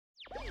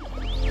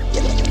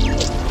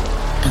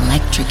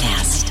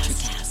Electrocast.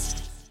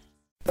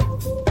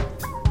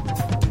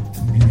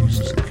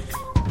 Music,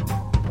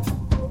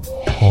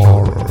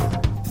 horror,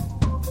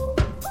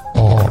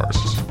 art,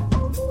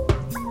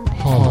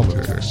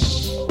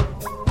 politics,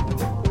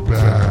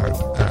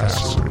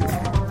 badassery.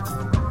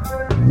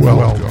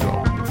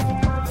 Welcome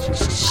to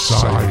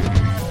Society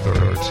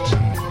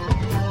 13.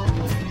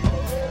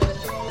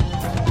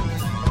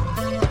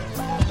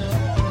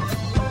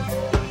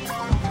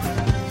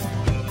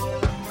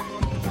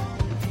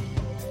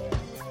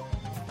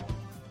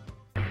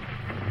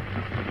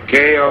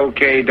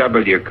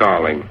 KOKW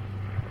calling.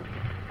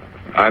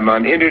 I'm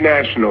on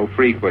international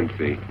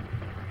frequency.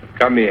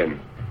 Come in.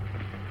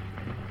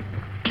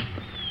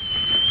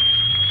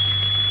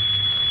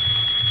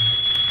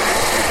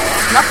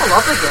 Knuckle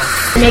up again.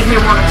 Make me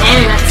want to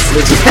dance.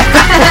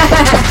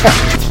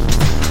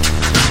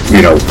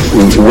 You know,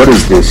 what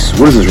does this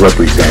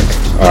represent?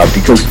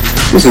 Because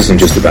this isn't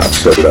just about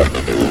soda.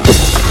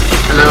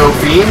 Hello,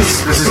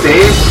 Beans. This is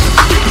Dave.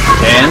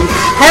 And...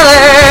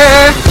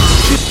 Hello!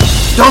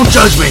 Don't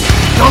judge me!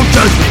 Don't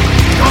judge me!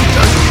 Don't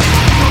judge me!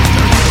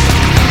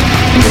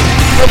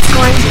 It's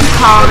going to be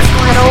called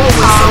Pedal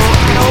Whistle.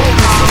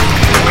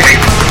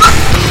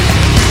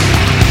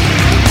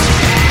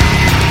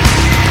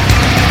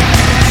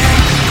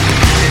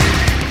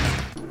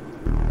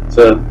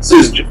 So, this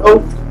is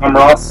Joe. I'm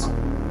Ross.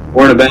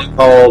 We're in a band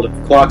called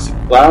Clocks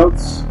and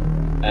Clouds,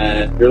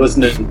 and you're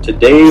listening to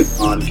Dave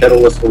on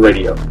Kettle Whistle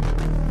Radio.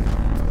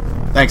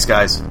 Thanks,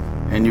 guys.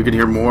 And you can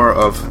hear more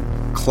of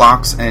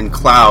Clocks and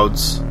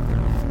Clouds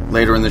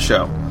later in the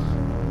show.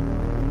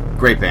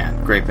 Great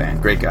band, great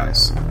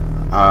guys.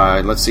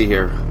 Let's see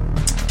here.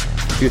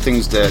 A few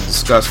things to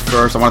discuss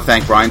first. I want to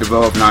thank Brian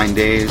DeVoe of 9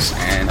 Days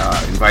and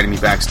inviting me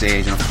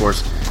backstage, and of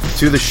course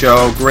to the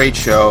show. Great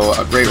show,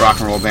 a great rock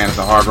and roll band at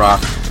the Hard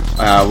Rock.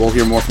 We'll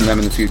hear more from them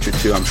in the future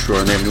too, I'm sure,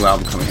 and they have a new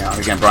album coming out.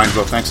 Again, Brian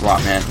DeVoe, thanks a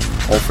lot, man.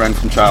 Old friend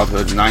from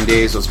childhood. 9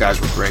 Days, those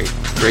guys were great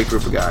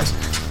group of guys.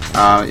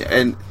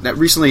 And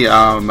recently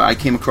I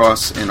came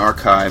across an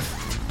archive.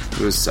 It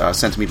was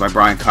sent to me by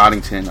Brian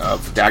Coddington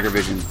of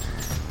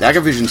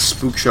Daggervision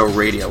Spook Show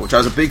Radio, which I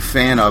was a big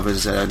fan of.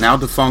 Is now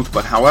defunct,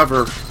 but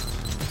however,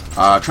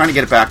 trying to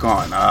get it back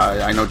on.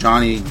 I know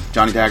Johnny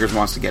Daggers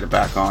wants to get it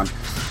back on.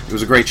 It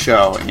was a great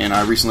show, and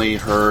I recently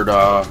heard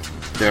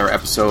their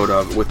episode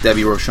with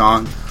Debbie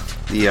Rochon,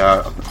 the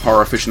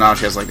horror aficionado.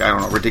 She has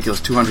ridiculous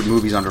 200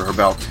 movies under her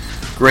belt.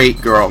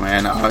 Great girl,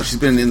 man. She's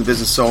been in the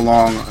business so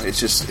long.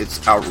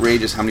 It's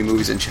outrageous how many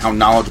movies and how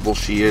knowledgeable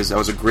she is. That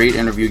was a great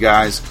interview,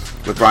 guys,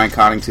 with Brian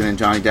Coddington and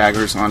Johnny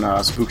Daggers on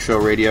Spook Show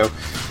Radio.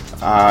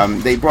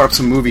 They brought up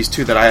some movies,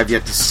 too, that I have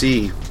yet to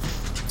see.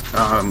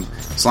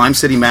 Slime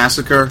City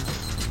Massacre,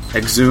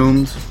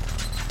 Exhumed,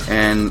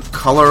 and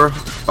Color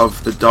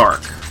of the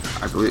Dark.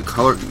 I believe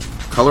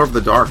Color of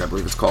the Dark, I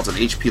believe it's called. It's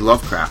an H.P.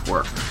 Lovecraft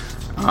work.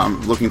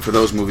 Looking for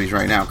those movies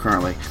right now,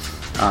 currently.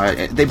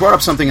 They brought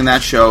up something in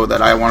that show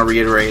that I want to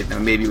reiterate,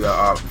 and maybe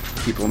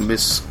people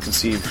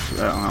misconceived.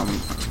 I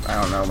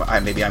don't know.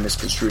 Maybe I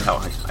misconstrued how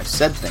I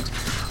said things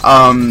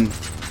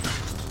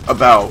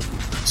about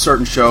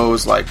certain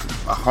shows like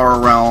Horror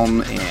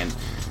Realm and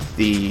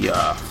the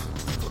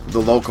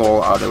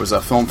local. There was a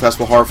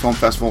horror film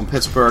festival in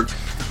Pittsburgh,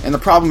 and the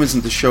problem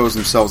isn't the shows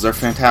themselves. They're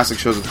fantastic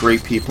shows with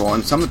great people,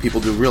 and some of the people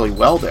do really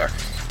well there.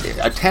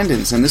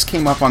 Attendance, and this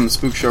came up on the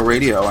Spook Show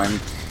Radio, and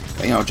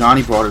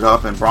Johnny brought it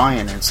up, and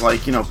Brian. And it's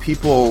like,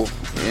 people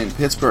in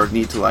Pittsburgh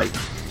need to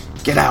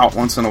get out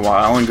once in a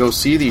while and go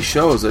see these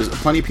shows. There's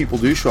plenty of people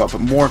do show up, but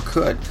more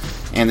could,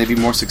 and they'd be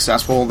more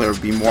successful. There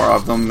would be more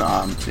of them.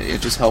 It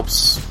just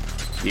helps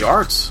the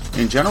arts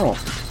in general.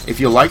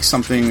 If you like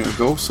something,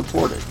 go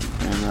support it.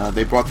 And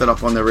they brought that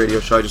up on their radio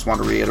show. I just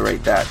want to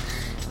reiterate that.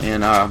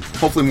 And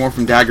hopefully more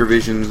from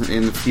Daggervision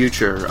in the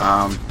future.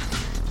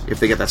 If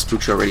they get that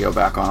Spook Show Radio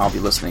back on, I'll be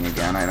listening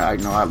again. I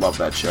know I love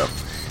that show.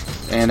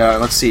 And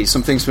let's see,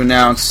 some things to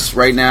announce.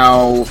 Right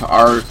now,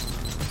 our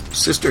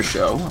sister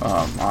show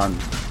on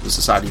the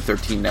Society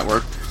 13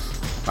 network,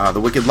 The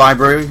Wicked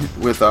Library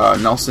with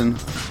Nelson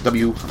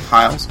W.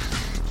 Hiles.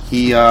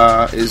 He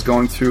is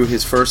going through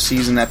his first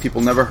season that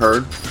people never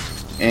heard.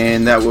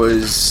 And that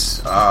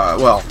was,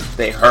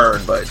 they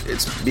heard, but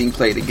it's being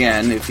played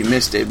again. If you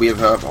missed it, we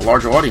have a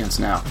larger audience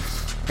now.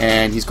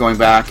 And he's going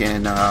back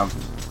and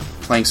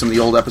playing some of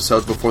the old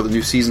episodes before the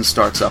new season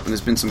starts up, and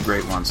there's been some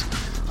great ones.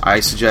 I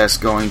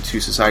suggest going to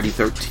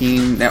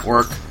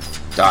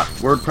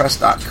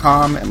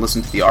Society13network.wordpress.com and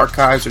listen to the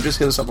archives, or just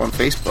hit us up on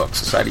Facebook,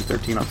 Society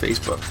 13 on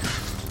Facebook.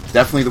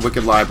 Definitely The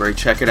Wicked Library.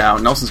 Check it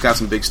out. Nelson's got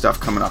some big stuff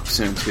coming up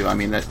soon, too. I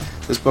mean,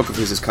 this book of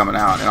his is coming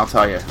out, and I'll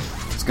tell you,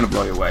 it's going to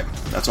blow you away.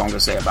 That's all I'm going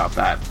to say about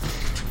that.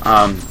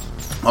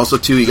 Also,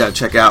 too, you got to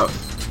check out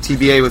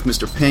TBA with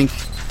Mr. Pink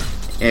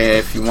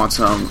if you want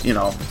some,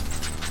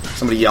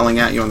 somebody yelling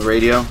at you on the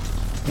radio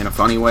in a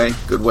funny way,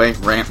 good way,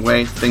 rant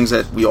way, things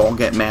that we all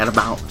get mad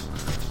about.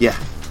 Yeah,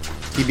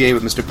 TBA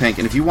with Mr. Pink.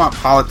 And if you want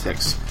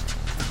politics,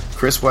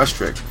 Chris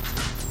Westrick,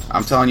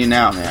 I'm telling you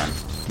now, man,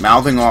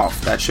 Mouthing Off,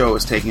 that show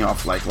is taking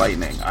off like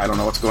lightning. I don't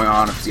know what's going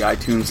on, if it's the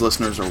iTunes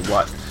listeners or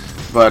what,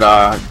 But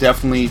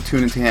definitely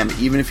tune into him,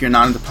 even if you're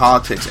not into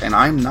politics, and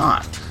I'm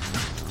not.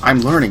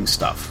 I'm learning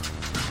stuff.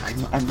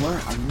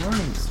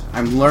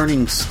 I'm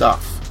learning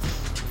stuff.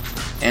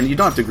 And you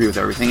don't have to agree with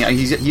everything.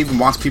 He even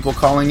wants people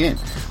calling in.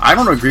 I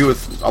don't agree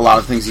with a lot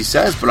of things he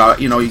says, but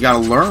you got to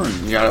learn.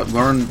 You got to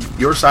learn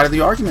your side of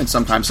the argument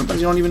sometimes. Sometimes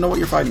you don't even know what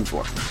you're fighting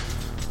for.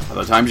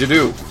 Other times you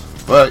do.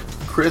 But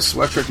Chris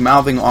Wettrick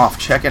mouthing off.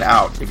 Check it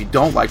out. If you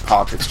don't like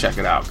politics, check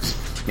it out. 'Cause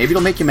maybe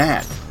it'll make you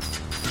mad.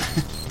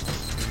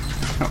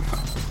 I don't know.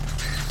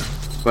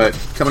 But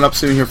coming up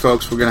soon here,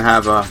 folks, we're going to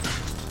have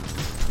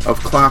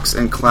Of Clocks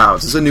and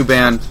Clouds. This is a new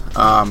band.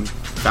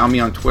 Found me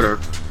on Twitter,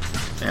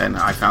 and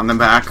I found them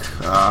back.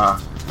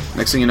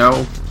 Next thing you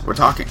know, we're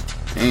talking.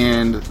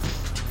 And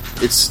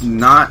it's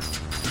not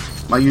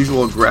my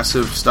usual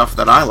aggressive stuff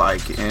that I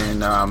like,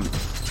 and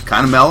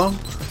kind of mellow,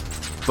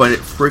 but it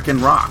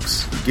freaking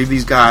rocks. Give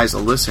these guys a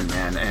listen,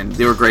 man. And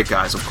they were great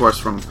guys, of course,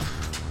 from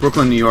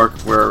Brooklyn, New York,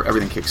 where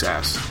everything kicks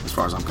ass, as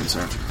far as I'm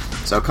concerned.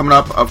 So coming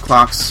up, Of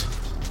Clocks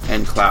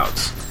and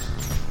Clouds.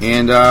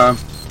 And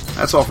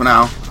that's all for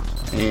now.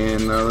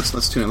 And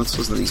let's tune in. Let's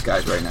listen to these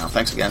guys right now.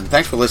 Thanks again.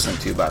 Thanks for listening,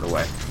 too, by the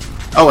way.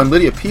 Oh, and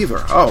Lydia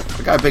Peaver. Oh,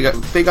 I got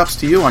big ups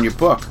to you on your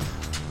book.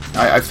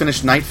 I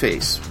finished Night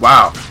Face.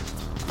 Wow.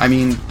 I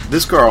mean,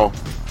 this girl,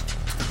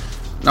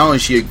 not only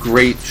is she a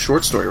great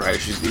short story writer,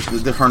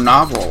 her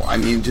novel, I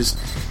mean, just,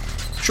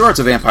 sure, it's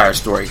a vampire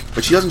story,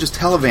 but she doesn't just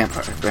tell a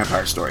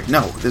vampire story.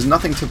 No, there's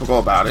nothing typical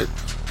about it.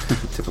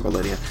 Typical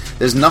Lydia.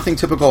 There's nothing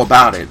typical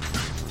about it.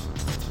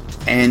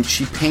 And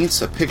she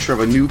paints a picture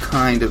of a new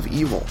kind of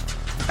evil.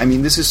 I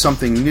mean, this is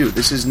something new.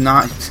 This is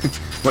not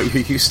what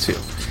you're used to.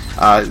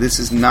 This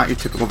is not your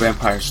typical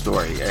vampire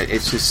story.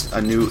 It's just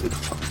a new...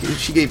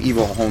 She gave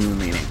evil a whole new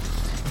meaning.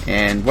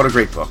 And what a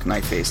great book,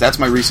 Night Face. That's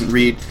my recent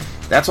read.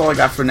 That's all I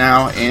got for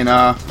now. And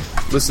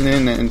listen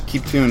in and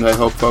keep tuned, I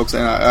hope, folks.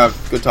 And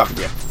good talking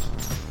to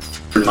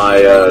you.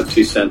 My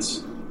 2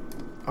 cents.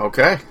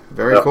 Okay,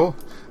 very cool.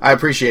 I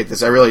appreciate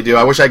this. I really do.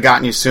 I wish I'd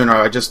gotten you sooner.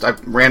 I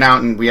ran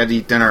out and we had to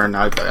eat dinner, and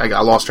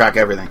I lost track of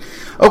everything.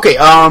 Okay,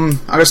 I'm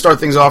going to start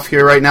things off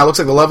here right now. Looks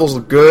like the levels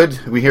look good.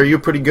 We hear you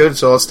pretty good,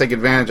 so let's take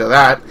advantage of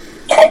that.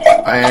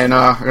 And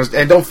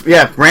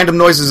random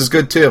noises is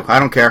good too. I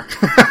don't care.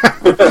 Yeah,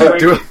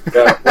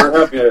 we're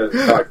happy to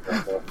talk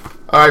about that.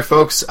 All right,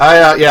 folks.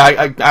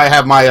 I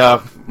have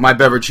my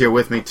beverage here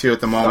with me too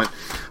at the moment.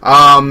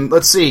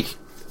 Let's see.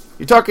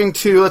 You're talking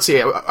to. Let's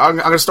see. I'm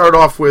going to start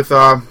off with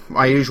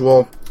my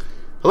usual.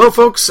 Hello,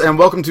 folks, and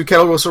welcome to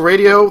Kettle Whistle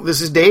Radio.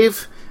 This is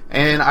Dave,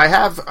 and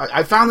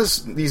I found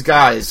these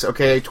guys.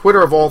 Okay,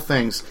 Twitter of all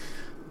things.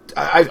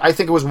 I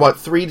think it was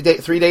 3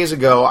 days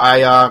ago.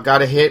 I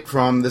got a hit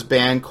from this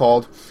band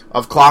called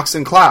Of Clocks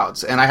and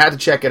Clouds, and I had to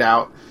check it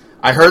out.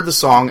 I heard the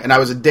song and I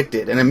was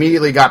addicted, and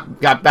immediately got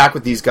back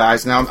with these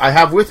guys. Now I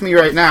have with me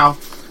right now.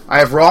 I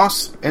have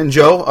Ross and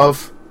Joe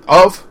of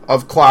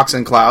Clocks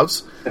and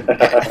Clouds.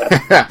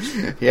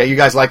 Yeah, you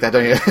guys like that,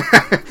 don't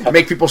you?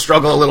 Make people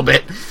struggle a little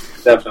bit.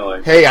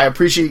 Definitely. Hey, I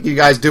appreciate you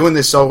guys doing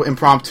this so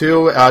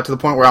impromptu to the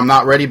point where I'm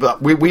not ready,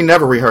 but we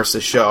never rehearse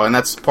this show, and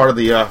that's part of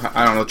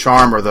the,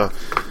 charm or the...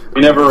 We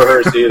never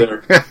rehearsed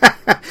either.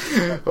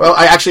 Well,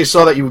 I actually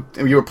saw that you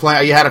were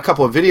playing. You had a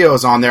couple of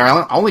videos on there.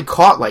 I only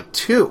caught like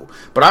 2,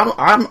 but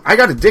I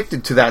got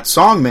addicted to that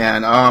song,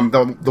 man.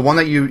 The one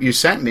that you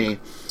sent me,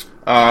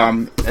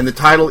 and the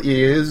title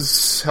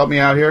is, help me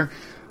out here,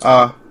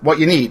 What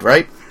You Need,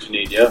 right? What You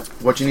Need, yeah.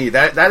 What You Need.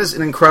 That is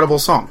an incredible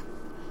song.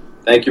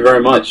 Thank you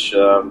very much.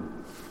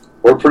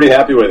 We're pretty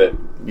happy with it.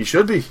 You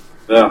should be.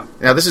 Yeah.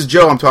 Now, this is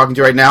Joe I'm talking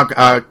to right now.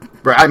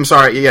 I'm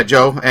sorry, yeah,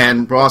 Joe,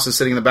 and Ross is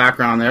sitting in the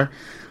background there.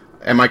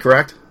 Am I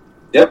correct?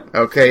 Yep.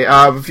 Okay.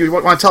 If you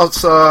want to tell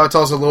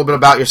us a little bit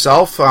about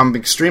yourself, I'm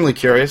extremely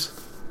curious.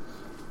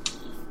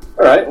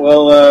 All right.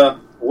 Well,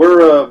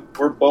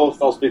 we're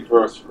both. I'll speak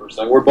for us for a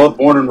second. We're both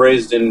born and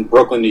raised in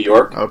Brooklyn, New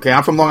York. Okay.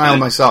 I'm from Long Island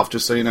myself,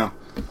 just so you know.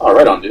 Oh,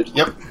 right on, dude.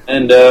 Yep.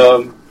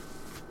 And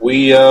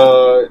we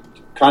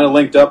kind of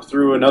linked up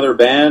through another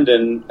band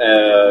and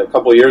a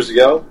couple of years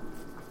ago,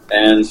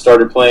 and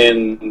started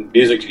playing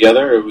music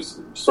together. It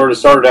was sort of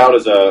started out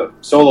as a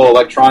solo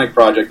electronic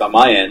project on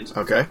my end.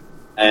 Okay.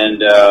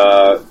 And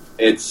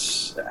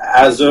it's,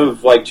 as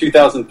of like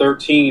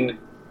 2013,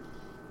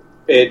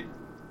 it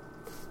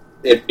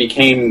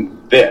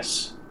became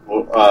this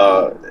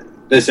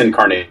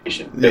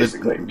incarnation,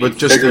 basically. With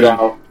just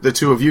the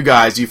two of you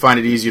guys, do you find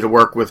it easier to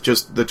work with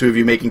just the two of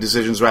you making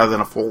decisions rather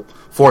than a full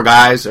 4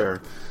 guys?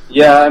 Or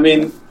yeah, I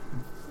mean,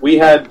 we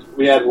had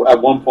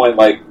at one point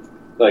like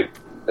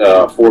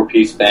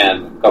 4-piece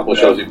band, a couple of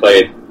shows we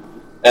played,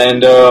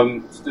 and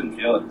just didn't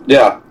feel it.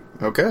 Yeah.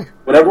 Okay.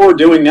 Whatever we're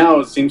doing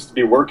now seems to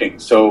be working,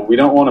 so we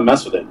don't want to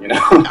mess with it, you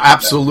know?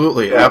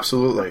 Absolutely, yeah.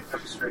 Absolutely.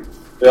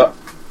 Yeah.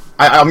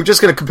 I'm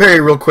just going to compare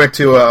you real quick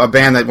to a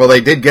band that, well,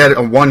 they did get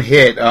a 1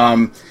 hit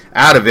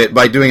out of it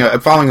by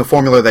following a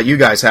formula that you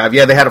guys have.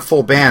 Yeah, they had a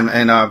full band,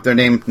 and they're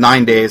named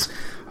 9 Days.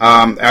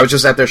 I was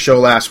just at their show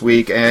last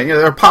week, and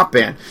they're a pop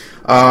band.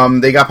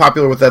 They got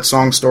popular with that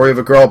song "Story of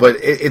a Girl," but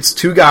it's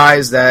two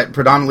guys that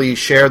predominantly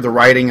shared the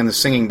writing and the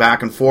singing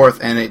back and forth,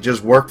 and it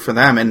just worked for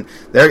them. And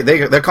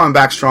they're coming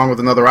back strong with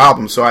another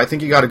album. So I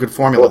think you got a good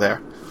formula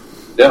there.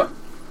 Yeah.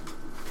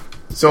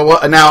 So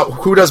now,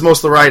 who does most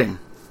of the writing?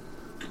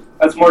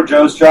 That's more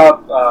Joe's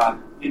job.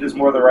 He does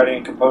more of the writing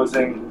and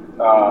composing.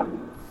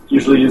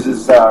 Usually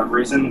uses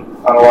Reason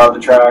on a lot of the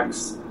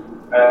tracks.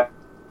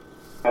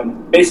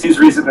 And basically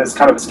uses Reason as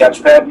kind of a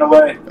sketch pad in a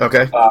way.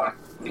 Okay.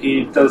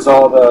 He does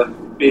all the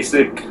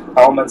basic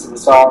elements of the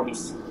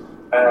songs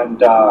and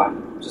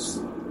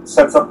just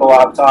sets up the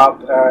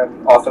laptop,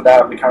 and off of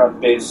that we kind of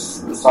base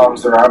the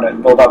songs around it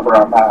and build up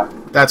around that.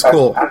 That's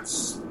cool.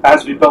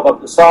 As we build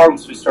up the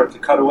songs, we start to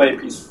cut away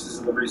pieces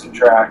of the recent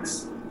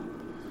tracks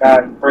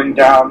and bring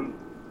down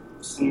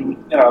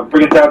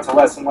bring it down to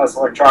less and less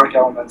electronic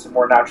elements and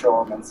more natural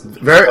elements.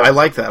 I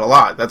like that a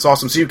lot. That's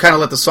awesome. So you kind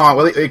of let the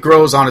song, it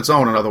grows on its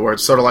own, in other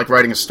words, sort of like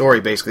writing a story,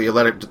 basically. You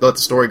let the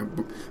story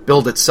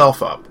build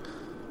itself up.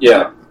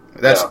 Yeah.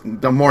 That's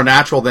more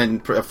natural than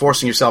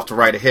forcing yourself to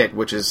write a hit,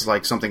 which is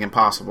like something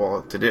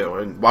impossible to do.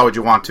 And why would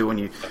you want to when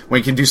you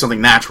can do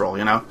something natural,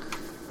 you know?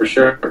 For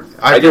sure.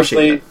 I get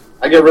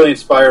really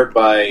inspired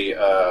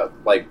by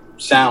like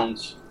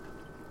sounds,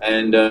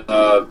 and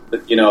so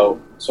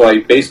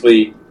I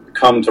basically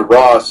come to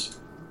Ross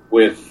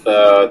with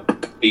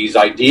these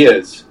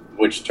ideas,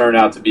 which turn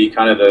out to be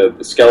kind of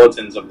the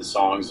skeletons of the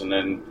songs, and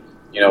then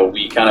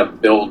we kind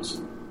of build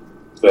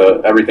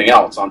everything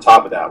else on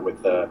top of that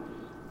with the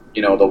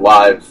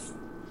live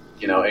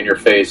in your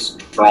face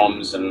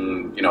drums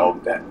and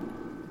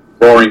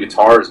roaring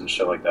guitars and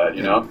shit like that.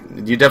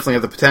 You definitely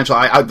have the potential.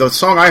 The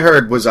song I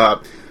heard was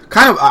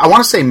kind of, I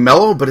want to say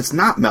mellow, but it's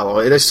not mellow.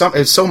 It's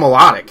so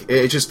melodic.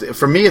 It just,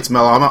 for me, it's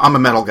mellow. I'm a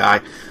metal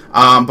guy.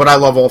 But I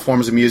love all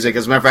forms of music.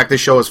 As a matter of fact, this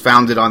show is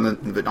founded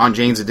on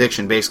Jane's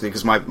Addiction, basically,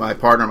 because my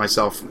partner and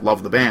myself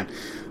love the band.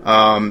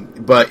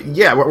 But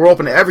yeah, we're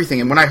open to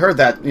everything. And when I heard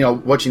that,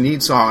 What You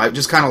Need song, I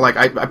just kind of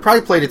I probably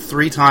played it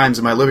 3 times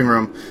in my living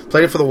room.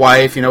 Played it for the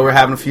wife. We're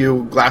having a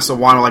few glasses of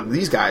wine. We're like,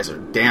 these guys are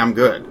damn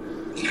good.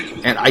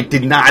 And I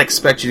did not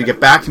expect you to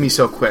get back to me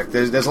so quick.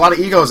 There's a lot of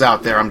egos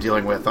out there I'm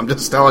dealing with. I'm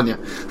just telling you.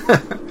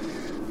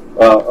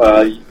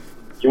 Well,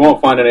 you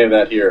won't find any of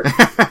that here.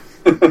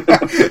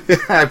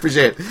 I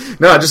appreciate it.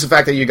 No, just the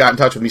fact that you got in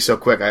touch with me so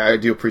quick, I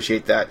do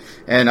appreciate that.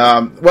 And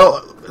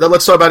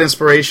let's talk about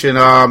inspiration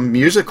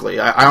musically.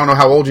 I don't know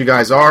how old you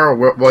guys are, or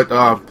what.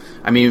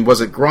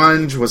 Was it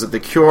grunge? Was it The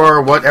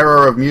Cure? What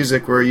era of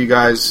music were you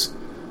guys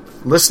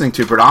listening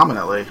to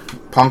predominantly?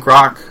 Punk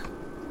rock.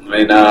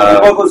 We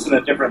both listen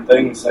to different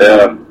things.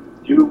 I don't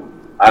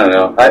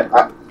know.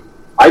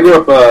 I grew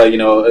up,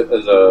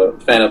 as a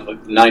fan of the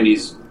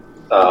 '90s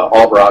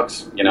alt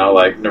rocks.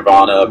 Like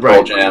Nirvana,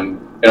 Pearl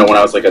Jam. When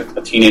I was like a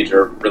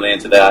teenager, really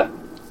into that.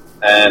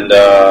 And,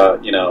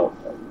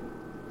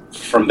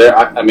 from there,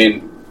 I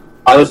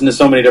listen to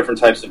so many different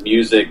types of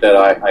music that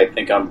I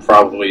think I'm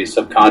probably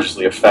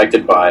subconsciously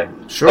affected by.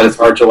 Sure. But it's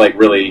hard to,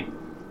 really,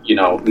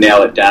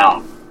 nail it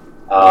down.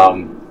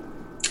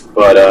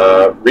 But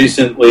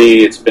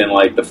recently, it's been,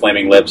 the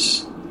Flaming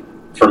Lips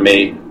for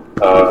me.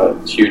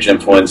 Huge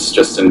influence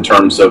just in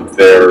terms of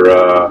their,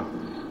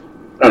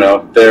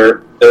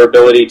 their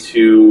ability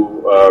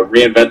to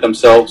reinvent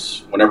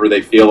themselves whenever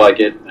they feel like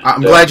it.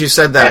 I'm glad you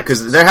said that,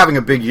 because they're having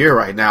a big year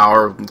right now,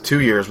 or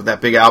 2 years, with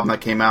that big album that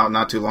came out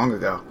not too long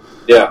ago.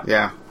 Yeah.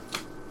 Yeah.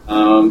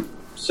 But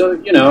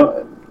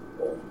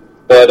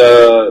I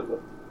don't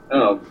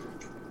know.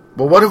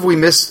 Well, what have we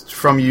missed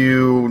from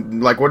you?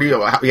 What do you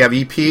have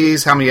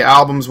EPs? How many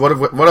albums? What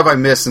have I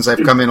missed since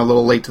I've come in a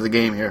little late to the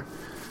game here?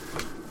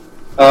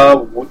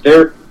 I've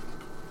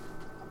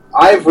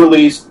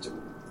released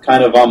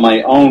kind of on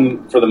my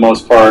own, for the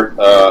most part,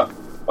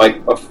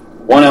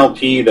 one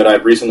LP that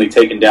I've recently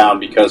taken down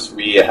because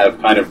we have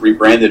kind of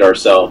rebranded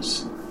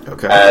ourselves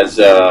as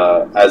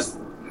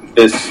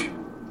this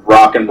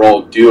rock and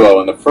roll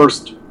duo. And the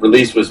first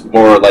release was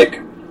more like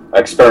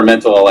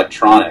experimental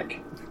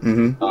electronic.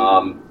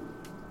 Mm-hmm.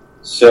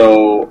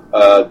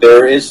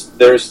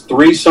 There's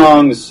 3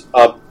 songs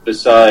up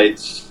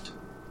besides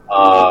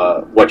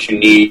What You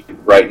Need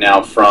right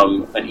now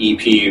from an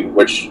EP,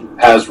 which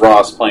has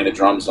Ross playing the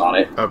drums on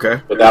it.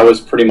 Okay. But that was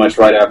pretty much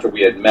right after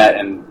we had met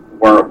and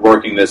weren't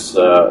working this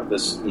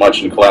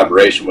much in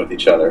collaboration with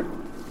each other.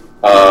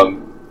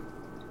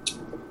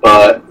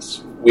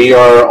 But we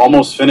are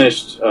almost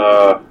finished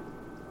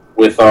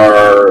with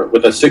a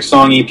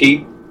 6-song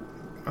EP.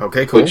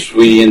 Okay, cool. Which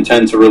we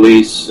intend to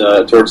release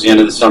towards the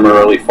end of the summer,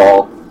 early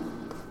fall.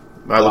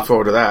 I look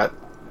forward to that.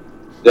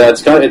 Yeah,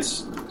 it's coming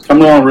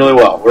along really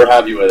well. We're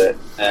happy with it,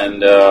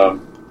 and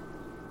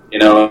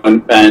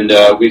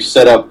we've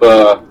set up.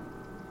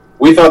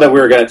 We thought that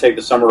we were going to take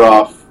the summer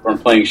off from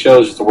playing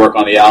shows just to work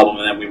on the album,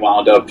 and then we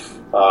wound up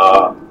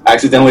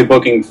accidentally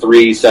booking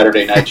 3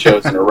 Saturday night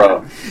shows in a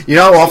row.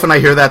 Often I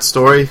hear that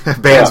story.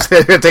 Bands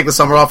take the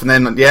summer off, and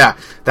then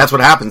that's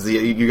what happens.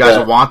 You guys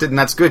are wanted, and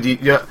that's good.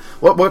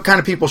 What kind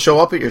of people show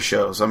up at your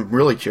shows? I'm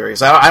really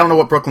curious. I don't know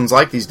what Brooklyn's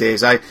like these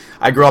days. I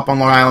grew up on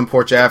Long Island,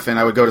 Porch F, and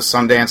I would go to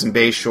Sundance and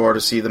Bayshore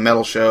to see the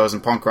metal shows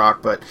and punk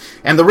rock.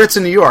 And the Ritz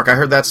in New York, I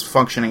heard that's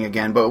functioning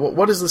again. But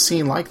what is the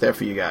scene like there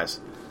for you guys?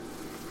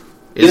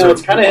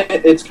 It's kind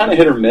of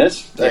hit or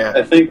miss. Yeah.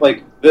 I think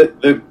like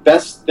the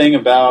best thing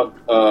about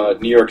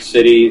New York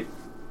City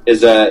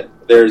is that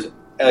there's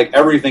like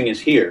everything is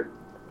here.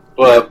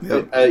 But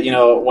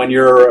when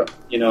you're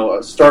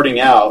starting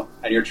out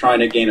and you're trying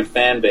to gain a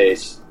fan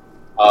base,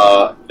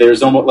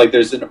 there's almost like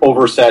there's an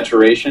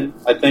oversaturation.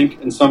 I think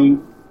in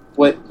some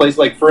place,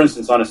 like for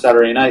instance, on a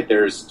Saturday night,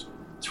 there's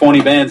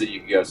 20 bands that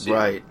you can go see.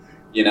 Right.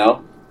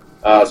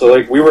 So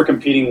like we were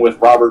competing with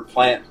Robert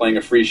Plant playing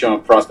a free show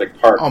in Prospect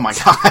Park. Oh my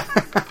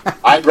god!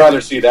 I'd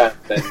rather see that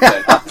than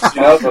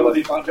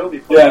Bon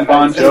Jovi played. Yeah, and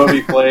Bon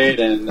Jovi played,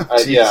 and and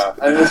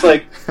it's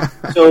like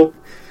so.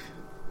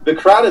 The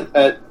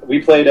crowd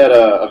we played at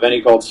a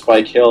venue called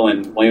Spike Hill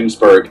in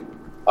Williamsburg,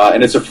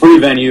 and it's a free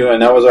venue,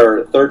 and that was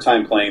our third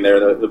time playing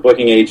there. The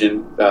booking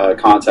agent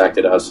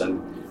contacted us,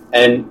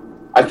 and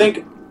I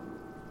think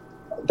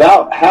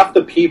about half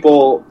the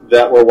people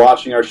that were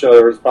watching our show,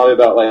 there was probably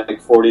about like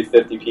 40,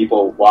 50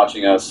 people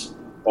watching us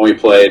when we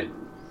played.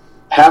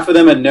 Half of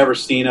them had never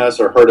seen us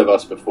or heard of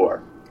us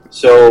before.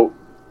 So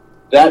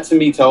that to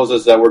me tells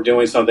us that we're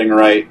doing something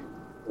right,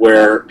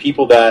 where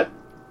people that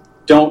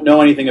don't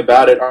know anything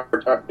about it are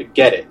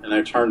get it, and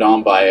they're turned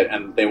on by it,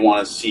 and they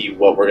want to see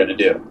what we're going to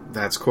do.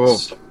 That's cool.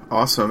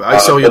 Awesome.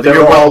 So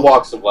you're all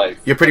walks of life.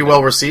 You're pretty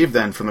well received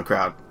then from the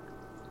crowd.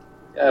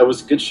 Yeah, it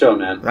was a good show,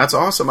 man. That's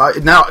awesome.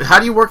 Now, how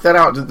do you work that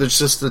out? There's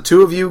just the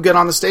two of you get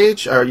on the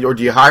stage, or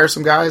do you hire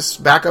some guys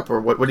backup, or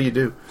what do you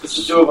do? Just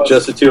the two of us.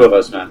 Just the two of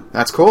us, man.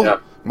 That's cool. Yeah.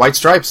 White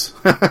stripes.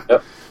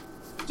 Yep.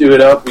 Do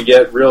it up. We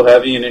get real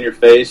heavy and in your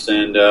face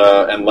and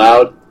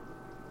loud,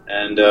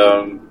 and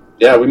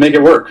we make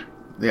it work.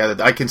 Yeah,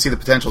 I can see the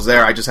potentials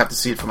there. I just have to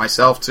see it for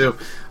myself too.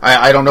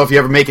 I don't know if you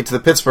ever make it to the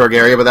Pittsburgh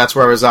area, but that's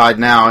where I reside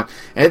now.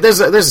 And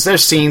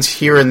there's scenes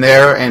here and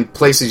there, and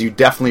places you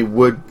definitely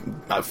would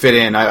fit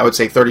in. I would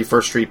say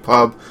 31st Street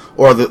Pub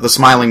or the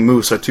Smiling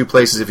Moose are two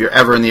places. If you're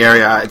ever in the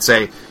area, I'd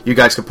say you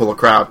guys could pull a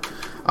crowd.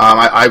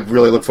 I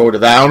really look forward to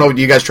that. I don't know.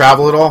 Do you guys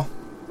travel at all?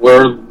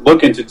 We're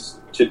looking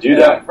to do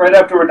that. Right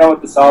after we're done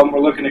with this album,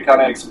 we're looking to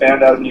kind of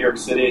expand out of New York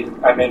City.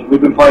 I mean,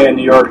 we've been playing in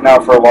New York now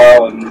for a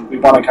while, and we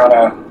want to kind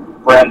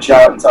of branch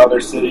out into other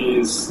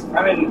cities.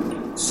 I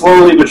mean,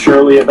 slowly but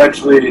surely,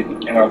 eventually,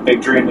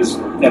 big dream is,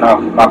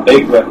 not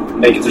big, but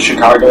make it to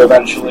Chicago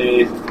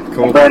eventually.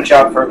 Cool. And branch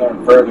out further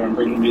and further and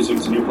bring the music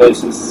to new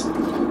places.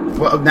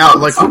 Well, now,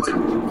 like,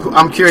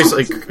 I'm curious,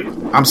 like,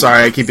 I'm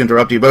sorry, I keep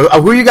interrupting you, but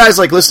who are you guys,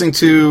 like, listening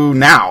to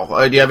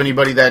now? Do you have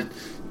anybody that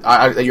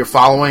you're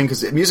following?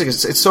 Because music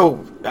it's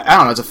so, I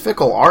don't know, it's a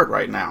fickle art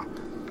right now.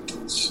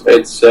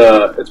 It's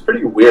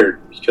pretty weird,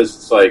 because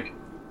it's like,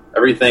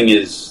 everything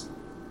is,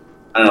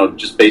 I don't know,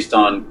 just based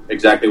on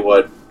exactly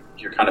what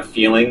you're kind of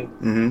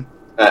feeling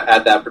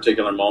at that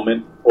particular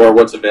moment, or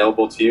what's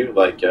available to you.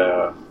 Like,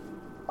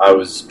 I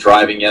was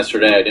driving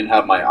yesterday, I didn't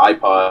have my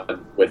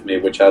iPod with me,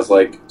 which has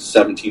like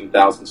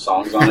 17,000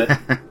 songs on it,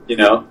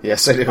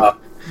 Yes, I do.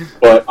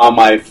 But on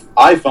my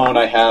iPhone,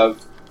 I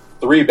have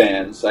 3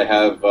 bands. I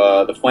have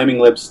the Flaming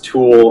Lips,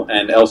 Tool,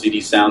 and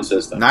LCD Sound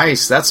System.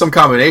 Nice. That's some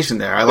combination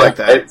there. I like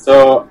that. Right?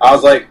 So I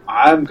was like,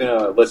 I'm going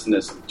to listen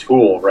to some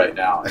Tool right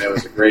now, and it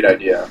was a great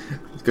idea.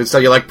 Good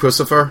stuff. You like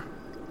Pucifer?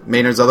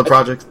 Maynard's other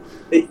project?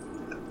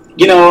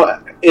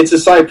 It's a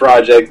side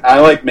project. I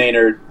like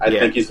Maynard. I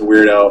think he's a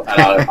weirdo,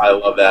 and I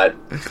love that.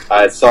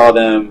 I saw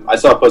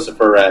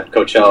Pucifer at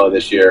Coachella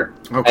this year,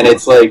 cool. And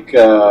it's like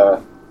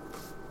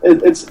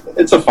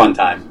it's a fun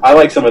time. I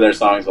like some of their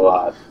songs a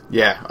lot.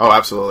 Yeah. Oh,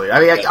 absolutely.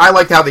 I mean, I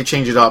like how they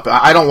change it up.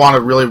 I don't want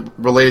to really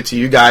relate it to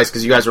you guys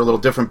because you guys are a little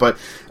different, but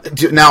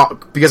now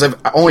because I've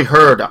only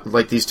heard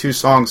like these 2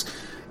 songs.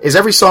 Is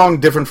every song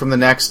different from the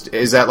next?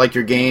 Is that like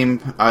your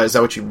game? Is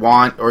that what you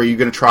want? Or are you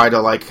going to try to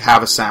like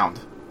have a sound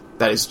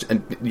that is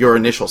your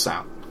initial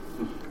sound?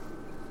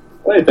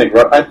 What do you think,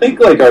 Rob? I think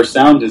like our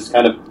sound is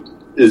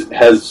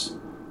has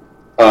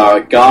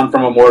gone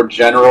from a more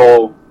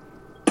general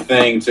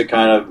thing to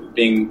kind of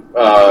being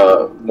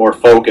more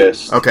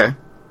focused. Okay.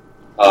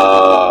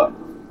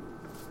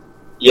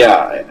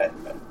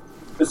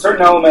 There's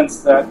certain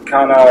elements that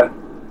kind of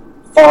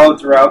follow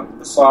throughout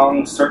the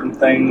song, certain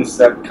things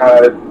that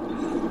kind of,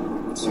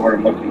 what's the word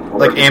I'm looking for?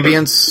 Like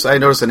ambience? I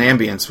noticed an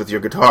ambience with your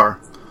guitar.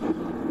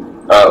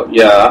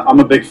 Yeah, I'm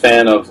a big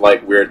fan of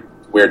like weird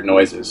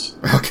noises.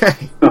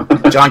 Okay.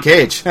 John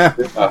Cage. Cool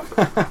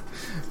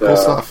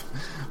stuff.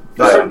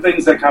 There's certain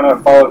things that kind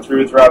of follow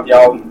throughout the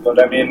album,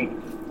 but I mean,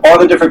 all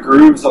the different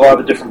grooves, a lot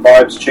of the different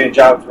vibes change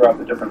out throughout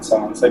the different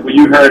songs. Like when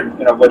you heard,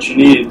 What You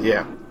Need,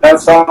 that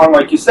song,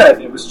 like you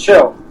said, it was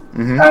chill.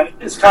 Mm-hmm. And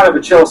it's kind of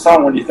a chill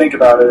song when you think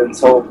about it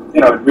until,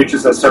 it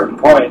reaches a certain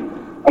point.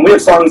 And we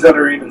have songs that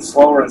are even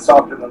slower and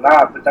softer than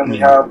that, but then we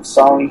have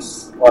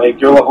songs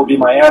like Your Love Will Be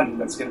My End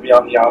that's going to be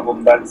on the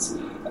album that's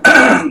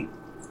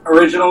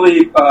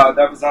originally,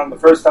 that was on the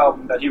first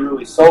album that he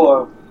released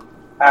solo,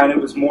 and it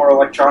was more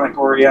electronic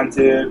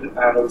oriented,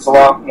 and it was a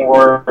lot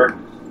more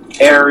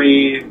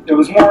airy. It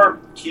was more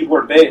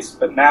keyboard based,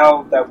 but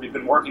now that we've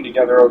been working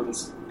together over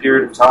this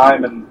period of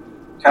time and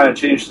kind of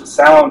changed the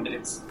sound,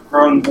 it's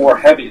grown more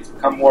heavy. It's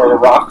become more of a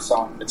rock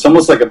song. It's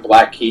almost like a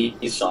Black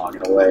Keys song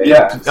in a way.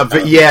 Yeah.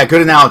 Yeah,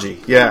 good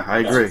analogy. Yeah, I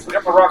agree. It's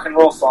like a rock and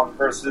roll song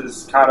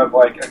versus kind of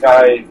like a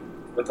guy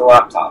with a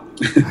laptop.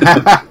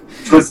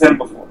 Which was him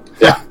before.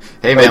 Yeah.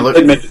 Hey man, look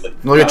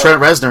Admittedly. at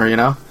Trent Reznor, you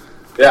know.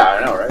 Yeah,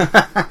 I know,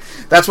 right?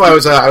 That's why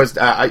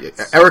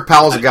Eric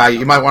Powell's a guy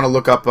you might want to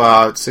look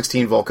up.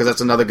 16 Volt, because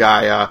that's another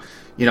guy.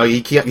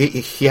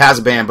 He has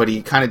a band, but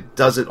he kind of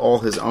does it all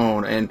his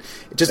own, and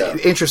just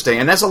interesting.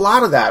 And there's a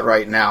lot of that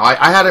right now.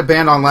 I had a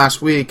band on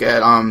last week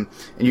and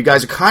you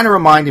guys are kind of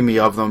reminding me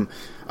of them.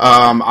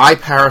 I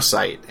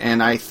Parasite,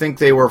 and I think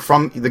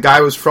the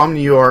guy was from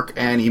New York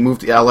and he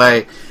moved to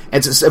LA.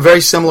 And it's a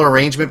very similar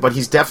arrangement, but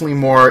he's definitely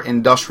more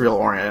industrial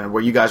oriented,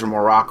 where you guys are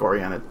more rock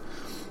oriented.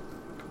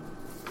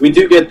 We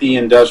do get the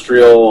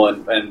industrial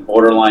and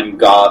borderline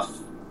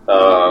goth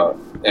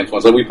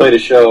influence. Like we played a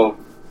show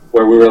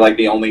where we were like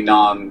the only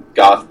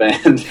non-goth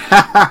band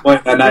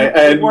that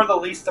night. We wore the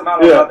least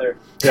amount of leather.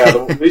 Yeah,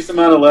 the least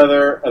amount of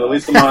leather and the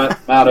least amount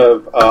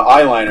of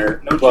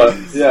eyeliner. No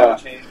chains. Yeah.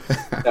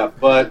 Yeah,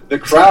 but the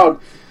crowd,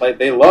 like,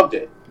 they loved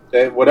it.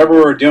 Whatever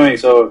we were doing,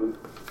 so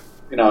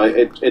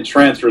it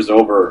transfers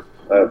over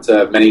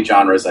to many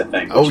genres, I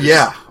think.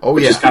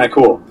 Which is kind of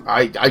cool.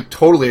 I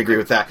totally agree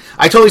with that.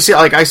 I totally see,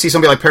 like, I see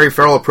somebody like Perry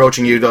Farrell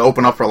approaching you to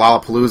open up for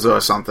Lollapalooza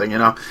or something,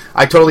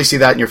 I totally see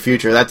that in your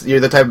future. You're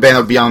the type of band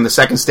that would be on the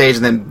second stage,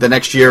 and then the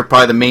next year,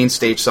 probably the main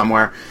stage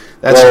somewhere.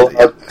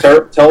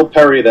 Tell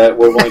Perry that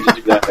we're willing to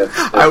do that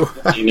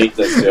if he needs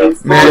us to.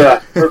 Man,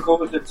 we're cool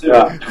with it too.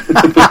 Yeah.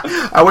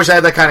 I wish I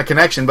had that kind of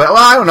connection, but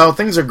I don't know.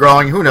 Things are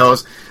growing. Who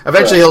knows?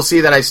 Eventually, he'll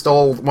see that I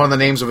stole one of the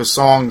names of his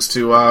songs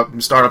to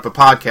start up a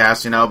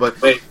podcast. But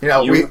wait,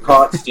 you were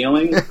caught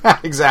stealing?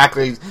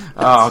 Exactly.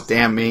 Oh,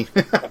 damn me!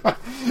 What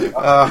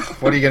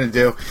are you gonna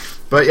do?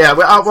 But yeah,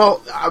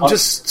 I'm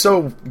just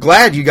so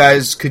glad you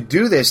guys could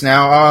do this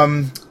now.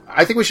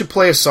 I think we should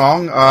play a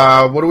song.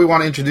 What do we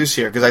want to introduce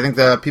here? Because I think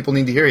the people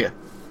need to hear you.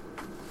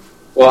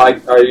 Well,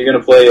 are you going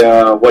to play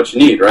What You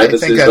Need, right?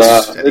 This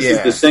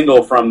is the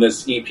single from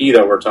this EP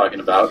that we're talking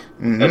about.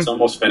 Mm-hmm. That's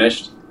almost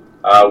finished.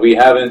 We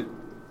haven't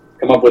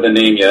come up with a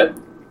name yet,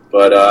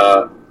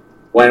 but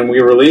when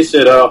we release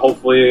it,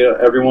 hopefully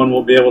everyone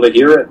will be able to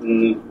hear it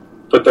and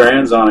put their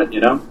hands on it,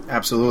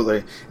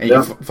 Absolutely. And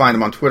you can find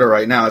them on Twitter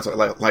right now. It's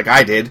like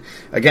I did.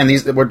 Again,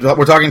 we're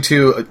talking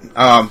to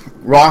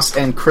Ross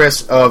and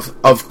Chris of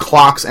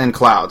Clocks and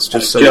Clouds.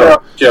 Just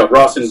Joe,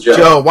 Ross and Joe.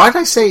 Joe, why did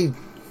I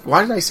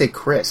say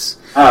Chris?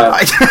 Yeah,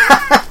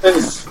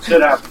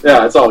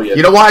 it's all good.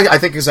 You know why? I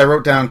think because I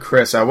wrote down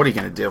Chris. What are you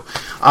going to do?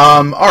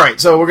 All right,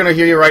 so we're going to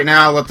hear you right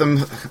now. Let them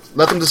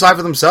decide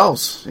for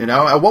themselves.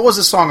 What was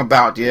this song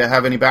about? Do you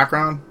have any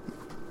background?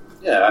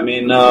 Yeah, I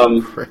mean,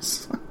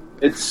 Chris.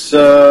 It's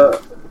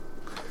not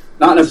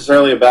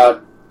necessarily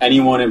about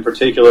anyone in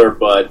particular,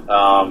 but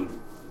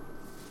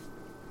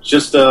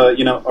just a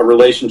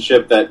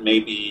relationship that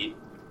may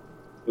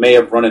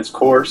have run its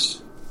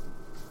course,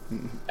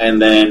 and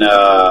then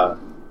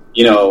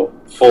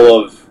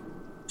full of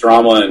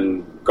drama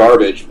and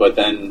garbage, but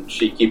then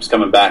she keeps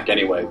coming back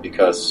anyway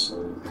because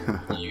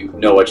you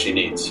know what she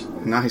needs.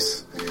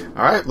 Nice.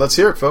 All right, let's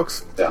hear it,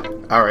 folks. Yeah.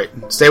 All right,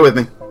 stay with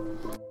me.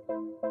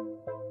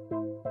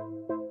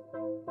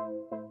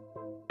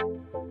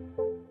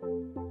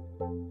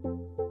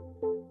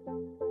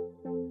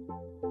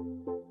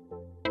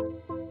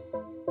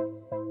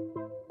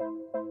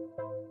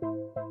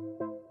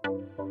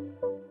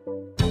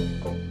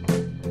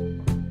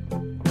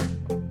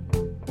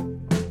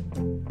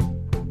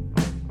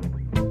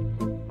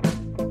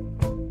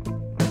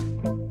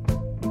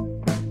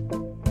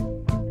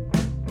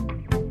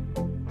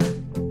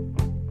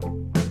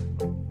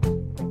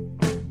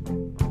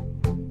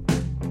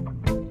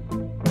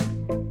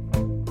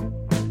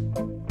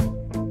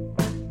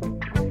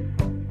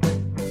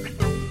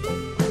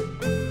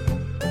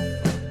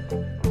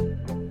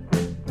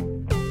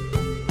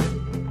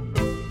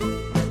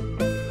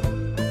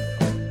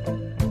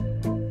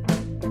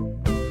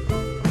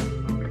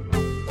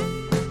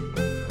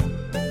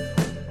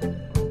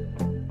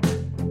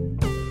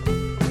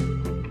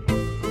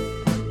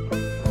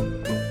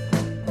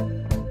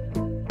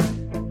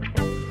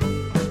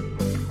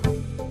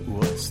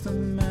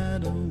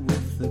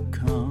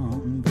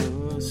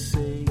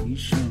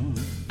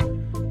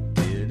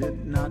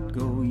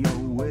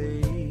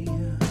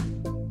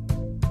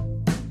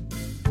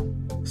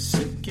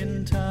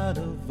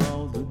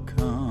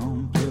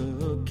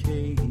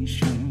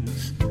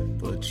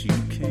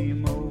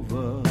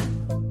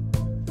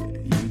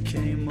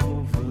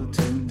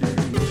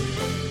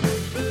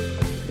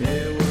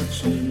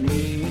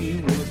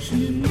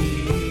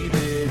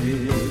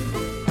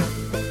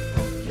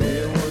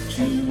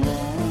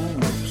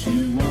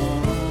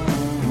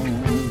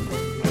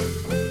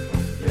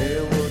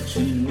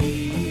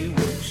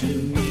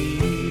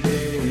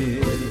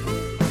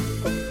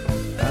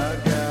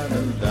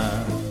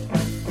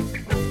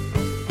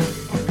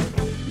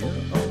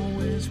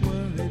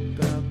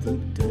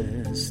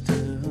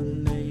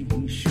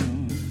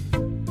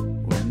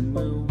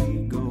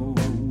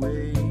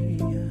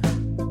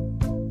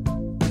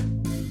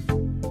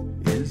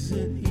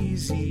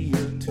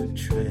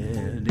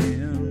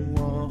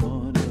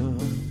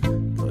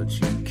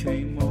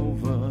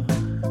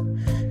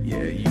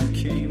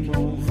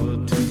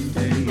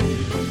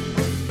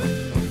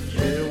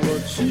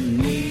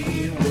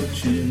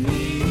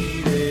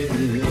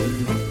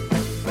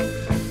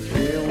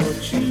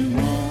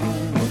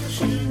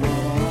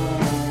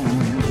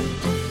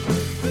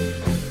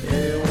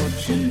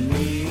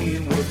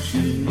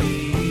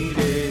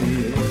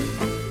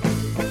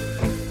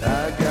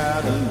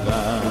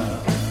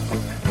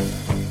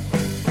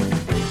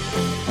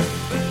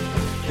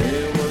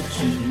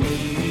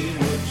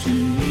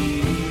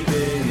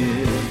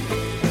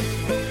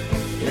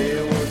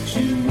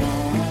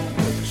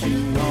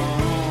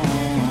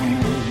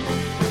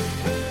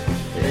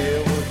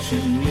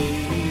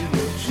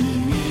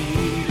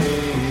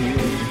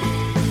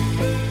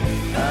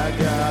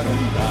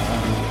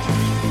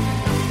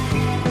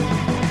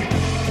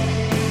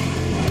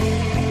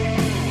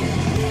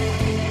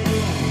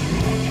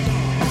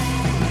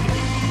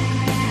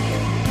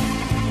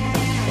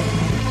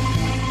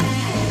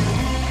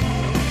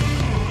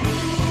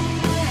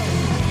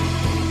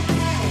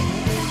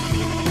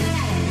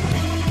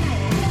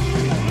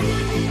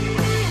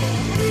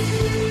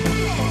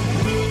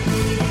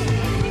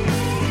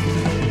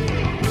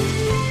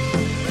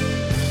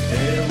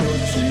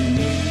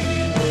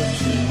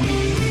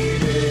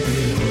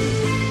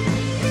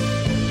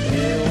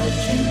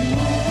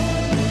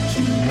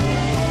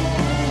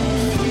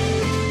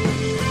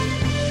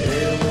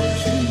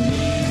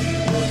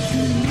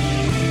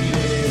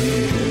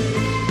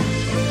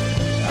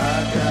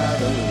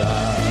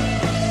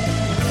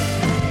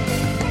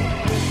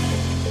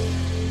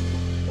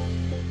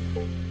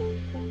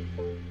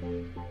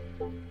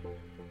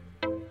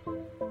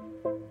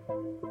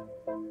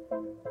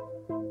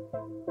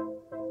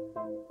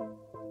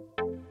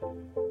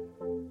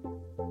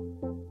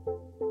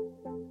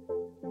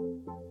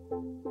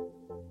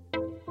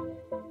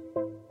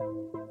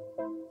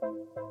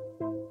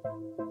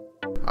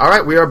 All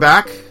right, we are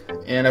back,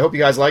 and I hope you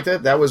guys liked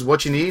it. That was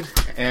What You Need,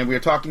 and we are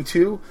talking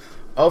to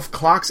Of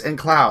Clocks and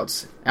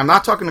Clouds. I'm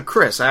not talking to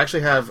Chris. I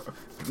actually have,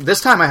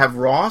 this time I have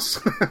Ross,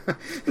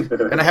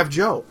 and I have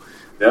Joe.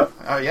 Yep.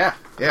 Yeah.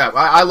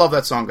 I love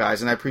that song,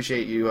 guys, and I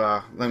appreciate you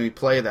letting me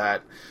play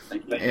that.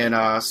 Thank you.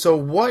 And so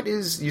what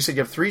is, you said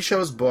you have 3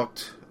 shows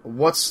booked.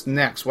 What's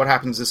next? What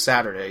happens this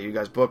Saturday? You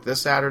guys booked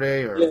this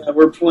Saturday? Or? Yeah,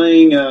 we're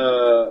playing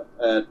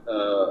at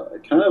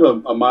kind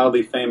of a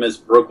mildly famous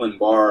Brooklyn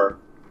bar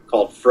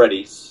called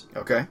Freddy's.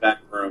 Okay. Back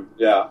room,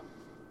 yeah.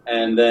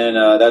 And then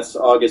that's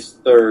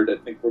August 3rd. I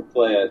think we'll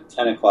play at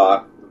 10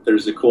 o'clock.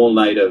 There's a cool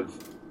night of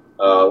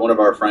one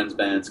of our friends'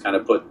 bands kind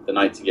of put the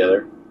night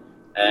together.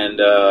 And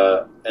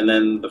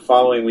then the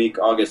following week,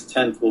 August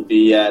 10th, we'll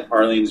be at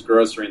Arlene's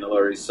Grocery in the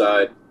Lower East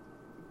Side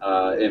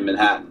in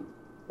Manhattan.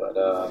 But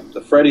the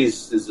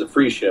Freddy's is a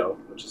free show,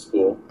 which is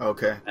cool.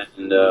 Okay.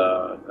 And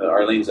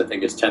Arlene's, I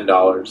think, is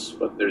 $10.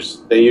 But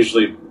they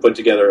usually put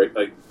together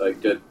a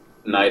good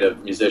night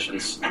of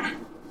musicians.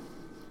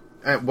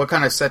 What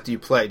kind of set do you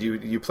play? Do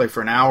you play for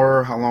an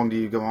hour? How long do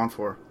you go on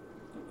for?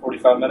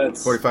 45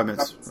 minutes. 45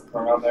 minutes.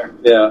 Around there.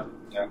 Yeah.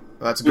 Yeah. Well,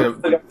 that's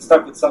We've good. got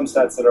stuck with some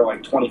sets that are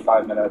like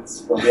 25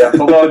 minutes, where we have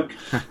to look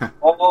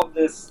all of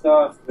this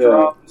stuff,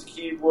 drums,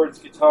 keyboards,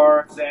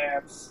 guitars,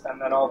 amps, and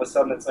then all of a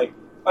sudden it's like,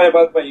 oh yeah,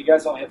 by the way, you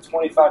guys only have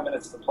 25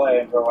 minutes to play,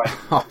 and we're like,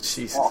 Oh,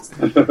 Jesus.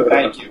 oh,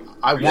 thank you.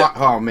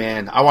 Oh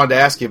man, I wanted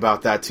to ask you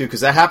about that too,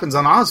 because that happens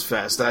on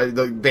Ozfest.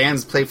 The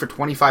bands play for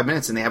 25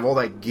 minutes, and they have all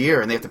that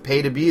gear, and they have to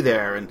pay to be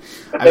there, and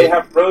They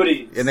have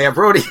roadies. and they have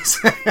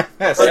roadies.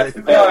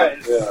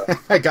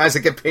 Guys. Guys that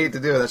get paid to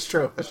do it. That's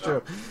true. That's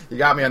true. You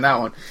got me on that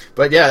one.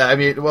 But yeah, I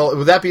mean, well,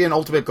 would that be an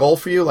ultimate goal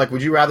for you? Like,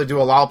 would you rather do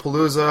a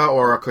Lollapalooza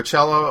or a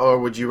Coachella, or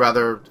would you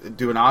rather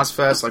do an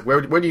Ozfest? Like,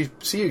 where do you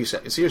see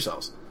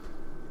yourselves?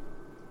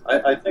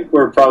 I think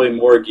we're probably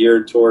more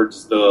geared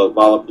towards the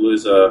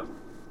Lollapalooza,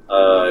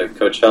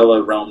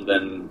 Coachella realm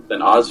than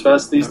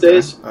Ozfest these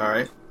days. All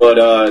right. But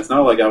it's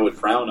not like I would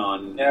frown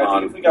on. Yeah, I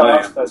on think if we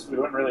got playing. Ozfest, we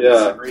wouldn't really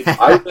Yeah, disagree.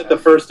 I was at the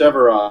first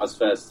ever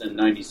Ozfest in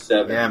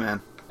 '97. Yeah,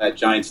 man. At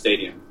Giant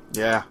Stadium.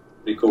 Yeah.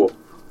 Pretty cool.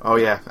 Oh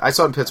yeah, I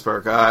saw it in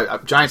Pittsburgh.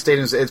 Giant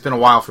Stadium. It's been a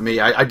while for me.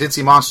 I did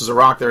see Monsters of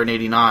Rock there in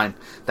 '89.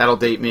 That'll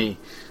date me.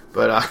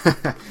 But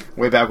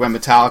way back when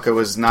Metallica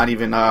was not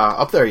even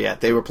up there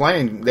yet. They were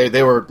playing.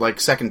 They were like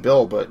second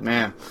bill. But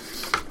man,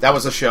 that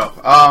was a show.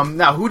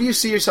 Now, who do you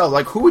see yourself?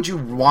 Like, who would you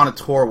want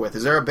to tour with?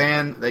 Is there a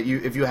band that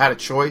if you had a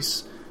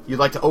choice, you'd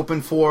like to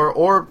open for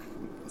or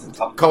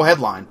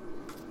co-headline?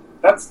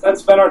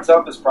 That's been our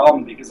toughest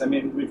problem, because I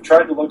mean, we've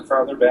tried to look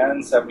for other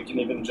bands that we can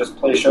even just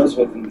play shows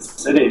with in the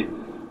city,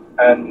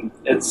 and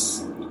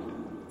it's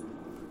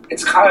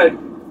kind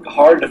of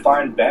hard to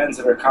find bands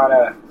that are kind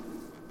of,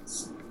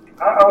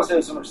 I don't want to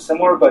say so much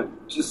similar, but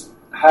just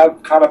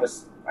have kind of a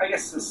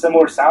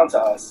similar sound to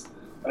us.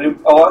 I mean,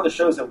 a lot of the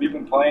shows that we've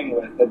been playing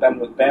with have been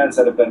with bands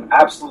that have been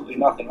absolutely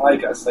nothing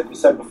like us. Like we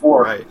said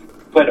before, Right.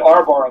 we played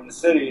our bar in the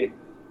city,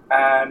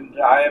 and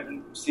I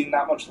haven't seen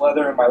that much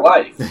leather in my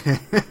life.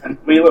 And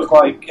we look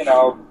like,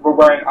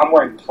 I'm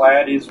wearing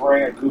plaid, he's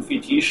wearing a goofy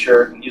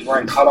t-shirt, and he's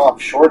wearing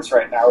cut-off shorts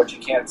right now, which you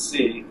can't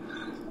see.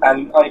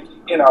 And, like,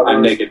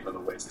 I'm naked from the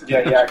waist.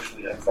 Yeah, he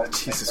actually is.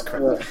 Jesus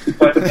Christ.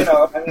 But,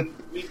 I mean,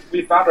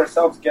 we found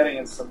ourselves getting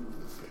in some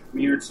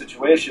weird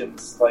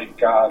situations.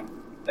 Like,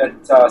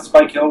 at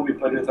Spike Hill, we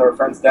played with our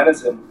friends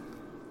Denizen,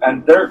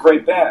 and they're a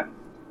great band.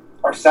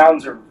 Our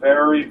sounds are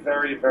very,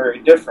 very, very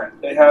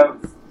different. They have,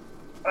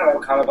 I don't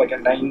know, kind of like a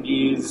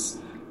 90s,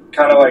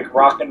 kind of like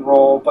rock and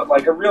roll, but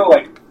like a real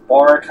like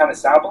bar kind of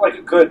sound, but like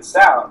a good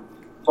sound.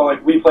 So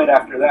like we played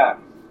after them.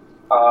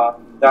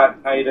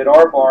 That night at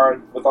our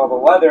bar with all the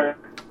leather,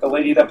 the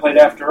lady that played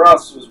after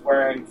us was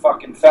wearing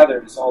fucking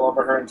feathers all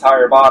over her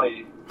entire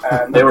body.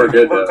 And They were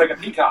good, looked though. like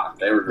a peacock.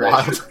 They were great.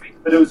 Wild.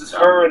 But it was just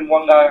her and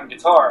one guy on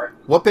guitar.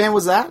 What band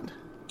was that?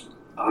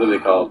 What are they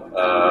called?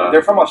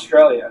 They're from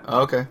Australia.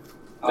 Oh, okay.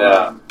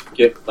 Yeah,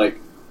 get like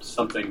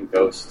something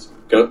ghost.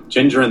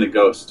 Ginger and the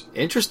Ghost.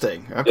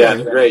 Interesting. Okay. Yeah,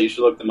 they're great. You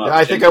should look them up. Yeah,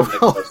 I think I Ginger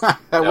and the will. Ghost.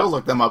 I will Yeah.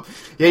 look them up.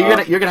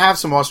 Yeah, you're gonna have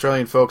some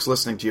Australian folks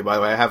listening to you. By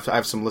the way, I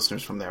have some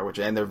listeners from there,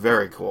 and they're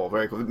very cool,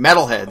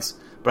 metalheads.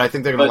 But I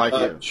think they're gonna like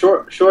you.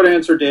 Short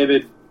answer,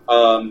 David.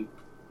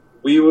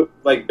 We would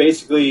like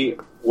basically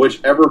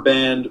whichever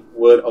band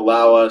would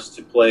allow us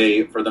to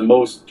play for the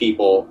most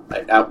people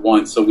at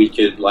once, so we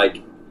could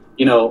I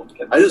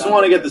just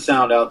want to get the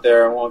sound out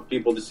there. I want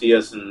people to see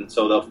us, and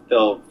so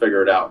they'll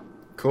figure it out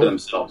for Cool.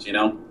 themselves.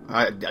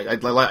 I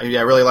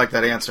really like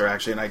that answer,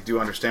 actually, and I do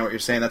understand what you're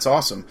saying. That's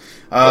awesome.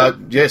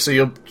 Yeah, so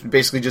you'll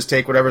basically just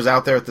take whatever's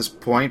out there at this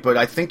point, but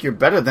I think you're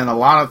better than a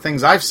lot of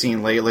things I've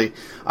seen lately.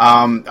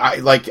 I'm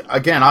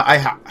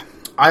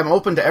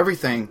open to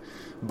everything,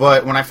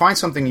 but when I find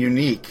something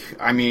unique,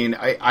 I mean,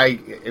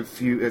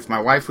 if my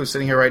wife was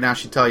sitting here right now,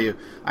 she'd tell you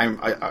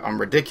I'm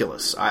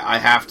ridiculous. I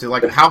have to,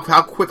 like, how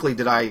quickly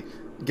did I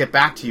get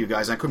back to you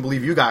guys. I couldn't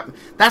believe you got...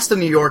 That's the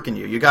New York in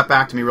you. You got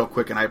back to me real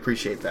quick, and I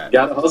appreciate that.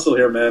 Got to hustle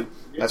here, man.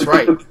 That's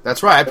right.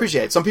 That's right. I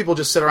appreciate it. Some people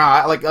just sit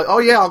around like, oh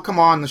yeah, I'll come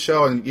on the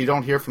show, and you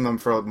don't hear from them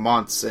for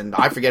months, and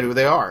I forget who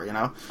they are, you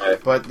know. Right.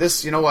 But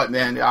this, you know what,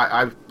 man,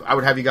 I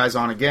would have you guys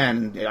on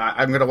again.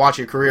 I'm going to watch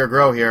your career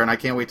grow here, and I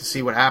can't wait to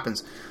see what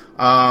happens.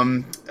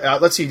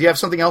 Let's see. Do you have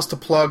something else to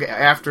plug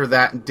after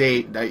that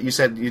date? You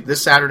said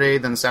this Saturday,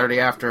 then the Saturday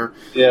after.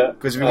 Yeah.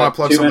 Because if you want to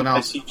plug something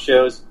else.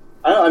 Shows.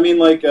 I mean,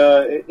 like,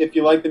 if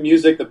you like the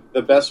music,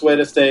 the best way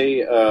to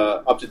stay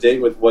up to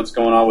date with what's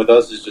going on with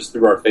us is just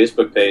through our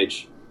Facebook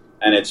page.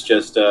 And it's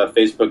just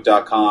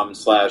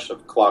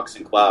facebook.com/Clocks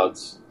and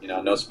Clouds. You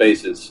know, no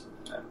spaces.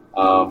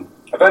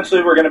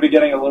 Eventually, we're going to be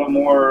getting a little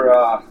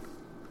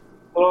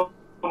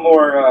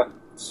more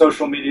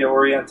social media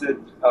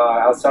oriented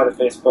outside of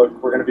Facebook.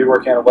 We're going to be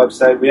working on a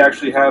website. We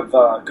actually have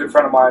a good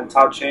friend of mine,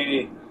 Todd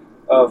Cheney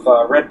of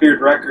Redbeard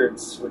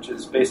Records, which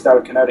is based out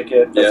of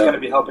Connecticut. That's going to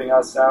be helping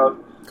us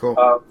out.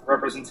 Cool.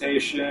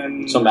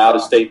 Representation, some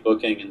out-of-state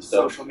booking and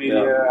stuff. Social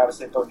media,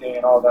 out-of-state booking,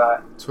 and all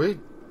that. Sweet.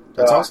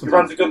 That's awesome. He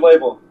runs a good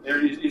label.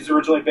 He's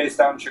originally based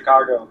out in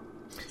Chicago.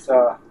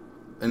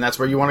 And that's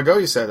where you want to go,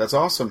 you said. That's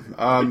awesome.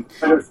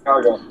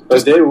 Chicago.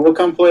 But Dave, we'll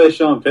come play a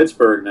show in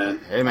Pittsburgh, man.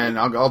 Hey, man,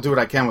 I'll do what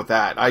I can with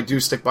that. I do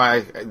stick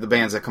by the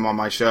bands that come on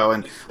my show,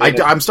 and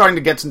I'm starting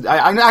to get some...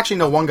 I actually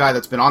know one guy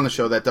that's been on the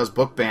show that does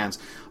book bands.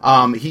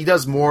 He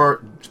does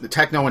more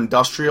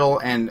techno-industrial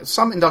and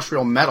some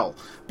industrial metal,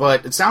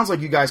 but it sounds like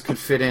you guys could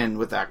fit in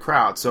with that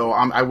crowd, so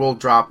I will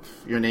drop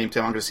your name to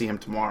him. I'm going to see him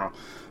tomorrow.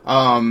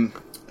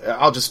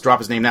 I'll just drop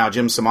his name now,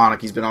 Jim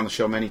Simonic. He's been on the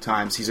show many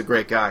times. He's a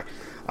great guy.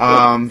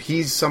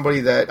 He's somebody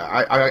that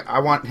I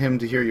want him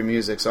to hear your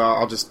music, so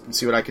I'll just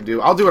see what I can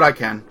do. I'll do what I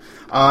can.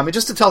 And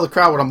just to tell the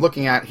crowd what I'm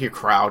looking at here,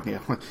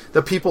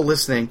 the people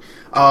listening,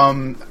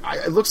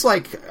 it looks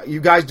like you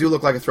guys do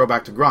look like a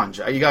throwback to grunge.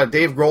 You got a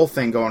Dave Grohl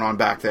thing going on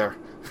back there.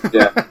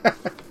 Yeah.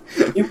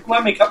 You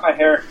let me cut my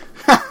hair.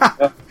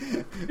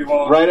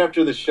 Right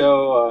after the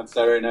show on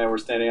Saturday night, we're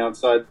standing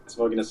outside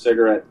smoking a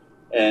cigarette,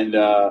 and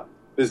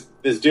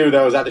this dude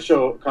that was at the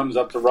show comes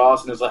up to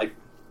Ross and is like,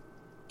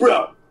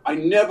 "Bro, I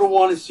never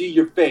want to see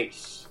your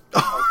face."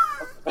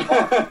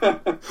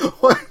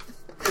 What?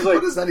 He's like,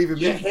 what does that even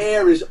mean? Your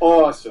hair is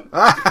awesome.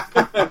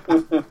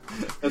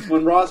 That's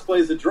when Ross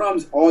plays the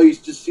drums. You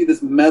just see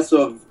this mess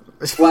of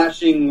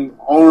flashing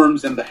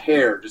arms and the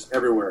hair just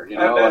everywhere. You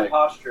know, I have bad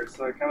posture,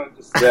 so I kind of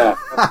just yeah.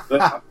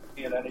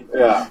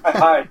 Yeah, I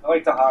hide. I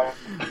like to hide.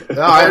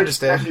 No, I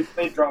understand. I actually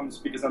play drums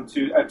because I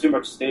have too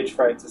much stage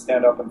fright to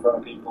stand up in front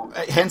of people.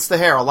 Hence the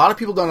hair. A lot of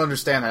people don't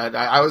understand that.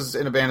 I was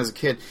in a band as a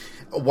kid.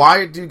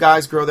 Why do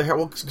guys grow their hair?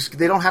 Well,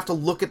 they don't have to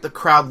look at the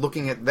crowd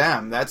looking at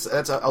them. That's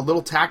a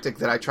little tactic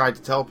that I tried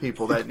to tell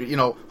people that, you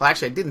know, well,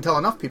 actually I didn't tell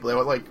enough people. They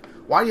were like,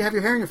 why do you have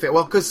your hair in your face?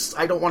 Well, because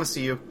I don't want to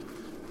see you.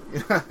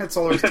 That's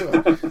all there is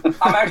to it.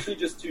 I'm actually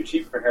just too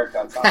cheap for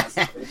haircuts,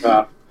 honestly.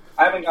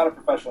 I haven't got a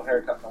professional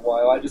haircut in a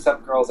while. I just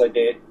have girls I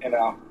date,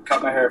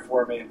 cut my hair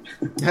for me.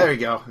 There you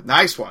go.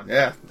 Nice one.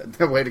 Yeah,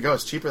 the way to go.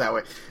 It's cheaper that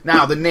way.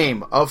 Now, the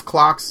name of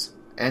Clocks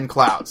and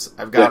Clouds.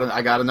 I got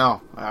to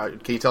know.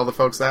 Can you tell the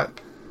folks that?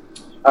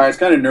 It's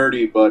kind of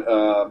nerdy, but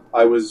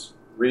I was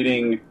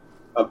reading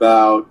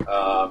about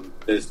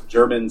this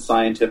German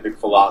scientific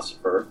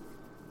philosopher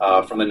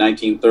from the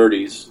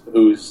 1930s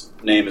whose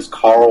name is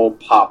Karl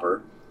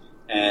Popper,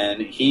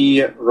 and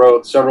he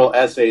wrote several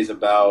essays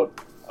about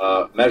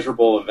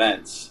measurable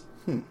events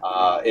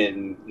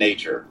in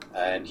nature,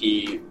 and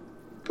he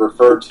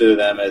referred to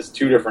them as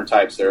two different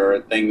types. There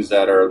are things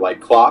that are like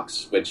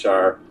clocks, which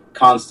are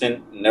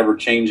constant, never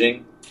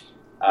changing,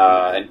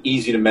 and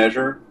easy to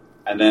measure.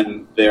 And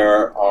then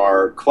there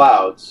are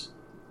clouds,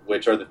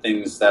 which are the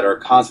things that are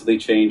constantly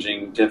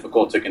changing,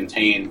 difficult to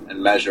contain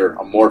and measure,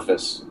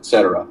 amorphous,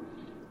 etc.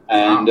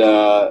 And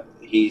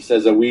he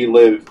says that we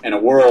live in a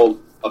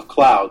world of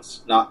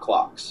clouds, not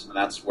clocks. And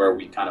that's where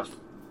we kind of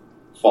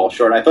fall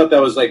short. I thought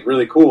that was like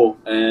really cool.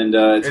 And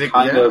it's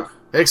kind of...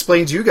 It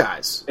explains you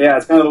guys. Yeah,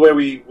 it's kind of the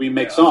way we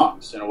make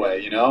songs, in a way,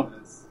 you know?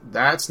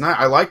 That's not...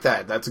 I like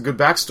that. That's a good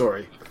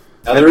backstory.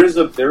 Now,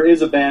 there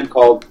is a band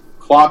called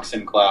Clocks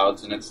and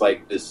Clouds, and it's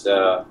like this,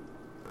 they're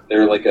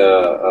like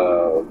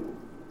a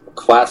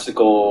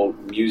classical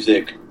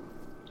music,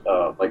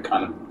 like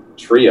kind of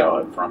trio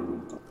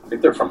I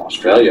think they're from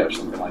Australia or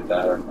something like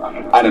that. Or,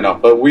 I don't know,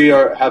 but we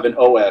have an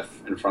OF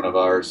in front of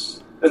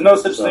ours. There's no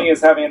such thing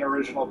as having an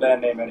original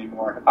band name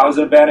anymore. I was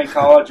in a band in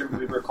college, and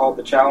we were called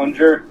The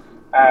Challenger,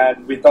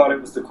 and we thought it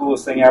was the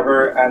coolest thing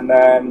ever. And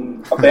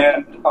then a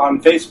band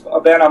on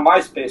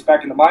MySpace,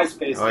 back in the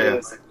MySpace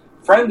days,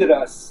 friended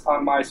us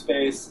on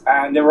MySpace,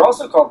 and they were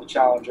also called The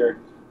Challenger,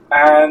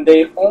 and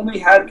they only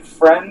had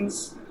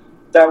friends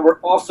that were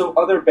also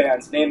other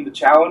bands named The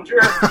Challenger.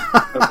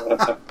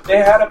 They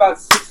had about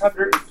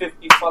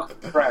 650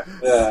 fucking friends.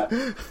 Yeah.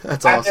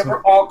 That's and awesome. they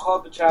were all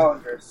called The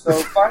Challenger. So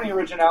finding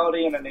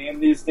originality in a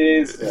name these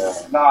days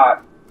is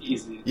not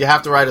Easy. You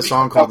have to write a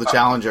song called The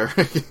Challenger.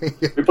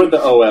 We put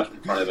the OF in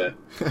front of it.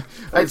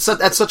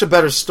 That's such a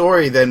better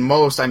story than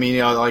most. I mean,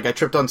 like I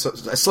slipped on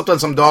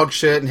some dog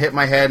shit and hit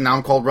my head, and now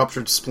I'm called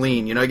ruptured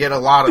spleen. You get a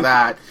lot of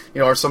that,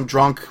 or some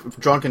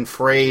drunken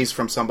phrase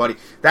from somebody.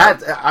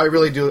 That I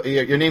really do.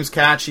 Your name's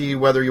catchy,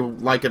 whether you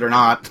like it or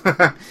not.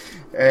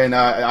 And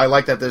I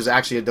like that there's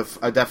actually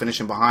a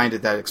definition behind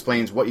it that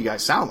explains what you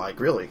guys sound like,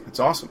 really. It's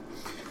awesome.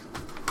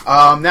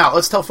 Now,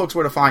 let's tell folks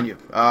where to find you.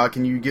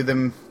 Can you give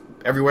them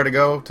everywhere to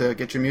go to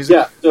get your music?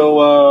 Yeah,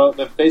 so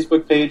the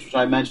Facebook page, which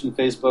I mentioned,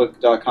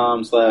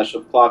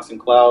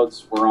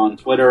 facebook.com/ofclocksandclouds. We're on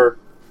Twitter.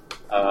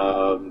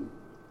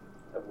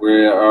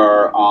 We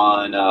are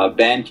on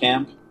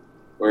Bandcamp,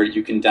 where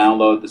you can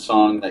download the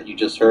song that you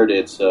just heard.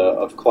 It's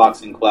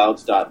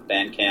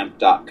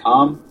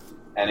ofclocksandclouds.bandcamp.com.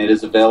 And it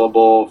is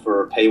available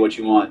for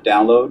pay-what-you-want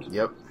download.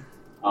 Yep.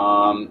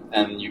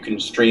 And you can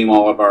stream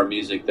all of our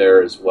music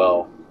there as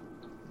well.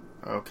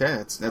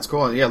 Okay, that's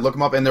cool. Yeah, look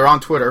them up. And they're on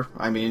Twitter.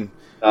 I mean...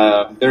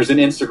 there's an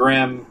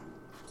Instagram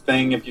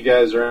thing, if you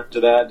guys are into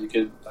that. You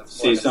could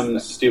see some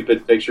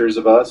stupid pictures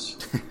of us.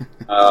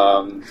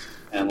 And,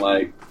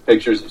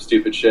 pictures of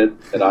stupid shit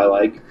that I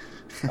like.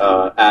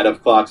 At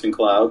Of Clocks and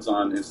Clouds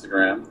on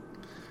Instagram.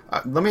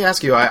 Let me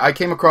ask you, I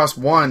came across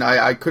one,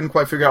 I couldn't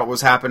quite figure out what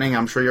was happening.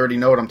 I'm sure you already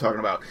know what I'm talking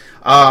about.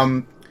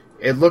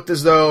 It looked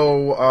as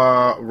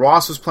though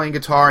Ross was playing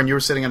guitar and you were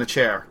sitting in a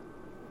chair.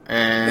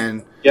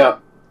 And yeah,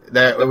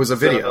 that it was a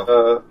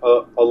video.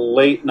 A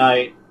late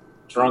night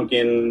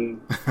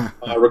drunken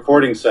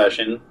recording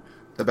session.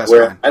 The best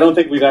where kind. I don't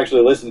think we've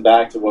actually listened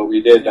back to what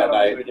we did that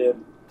night. We did.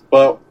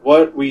 But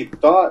what we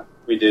thought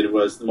we did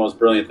was the most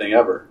brilliant thing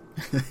ever.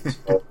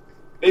 So,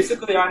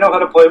 basically, I know how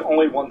to play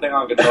only one thing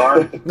on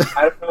guitar.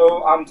 I don't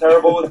know. I'm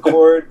terrible with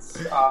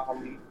chords.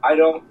 I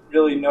don't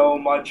really know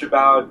much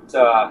about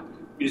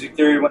music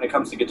theory when it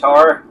comes to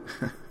guitar.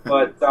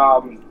 But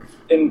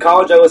in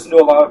college, I listened to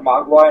a lot of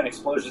Mogwai and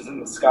Explosions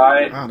in the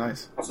Sky. Oh,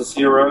 nice. Also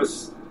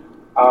Ciaros.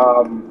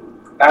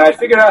 And I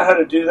figured out how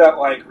to do that,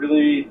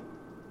 really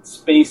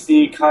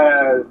spacey, kind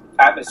of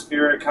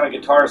atmospheric kind of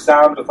guitar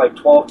sound with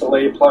 12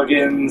 delay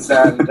plugins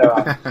and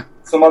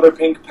some other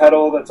pink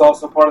pedal that's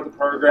also part of the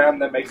program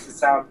that makes it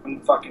sound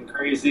fucking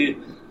crazy.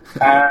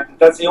 And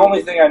that's the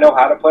only thing I know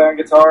how to play on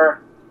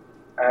guitar.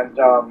 And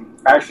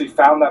I actually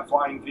found that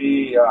Flying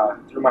V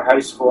through my high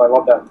school. I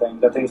love that thing.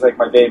 That thing's like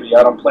my baby.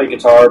 I don't play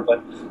guitar,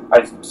 but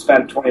I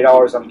spent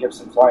 $20 on a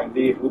Gibson Flying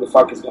V. Who the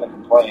fuck is going to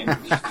complain?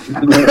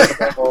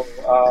 So,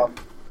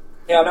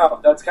 yeah, no,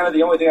 that's kind of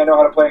the only thing I know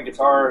how to play on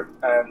guitar,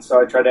 and so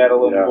I try to add a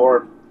little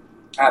more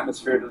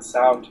atmosphere to the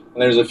sound.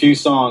 And there's a few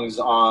songs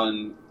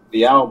on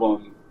the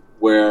album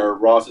where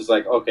Ross is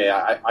like, okay,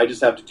 I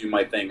just have to do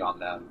my thing on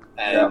them.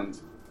 And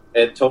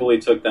it totally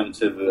took them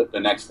to the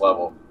next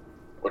level,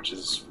 which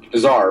is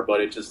bizarre,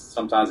 but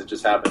sometimes it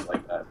just happens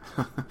like that.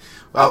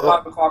 Well,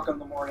 5 o'clock in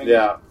the morning,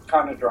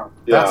 kind of drunk.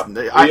 Yeah.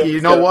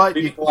 You know what?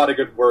 We get a lot of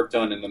good work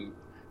done in them.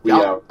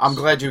 I'm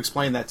glad you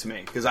explained that to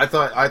me, because I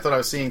thought I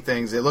was seeing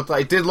things. It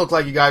did look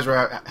like you guys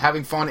were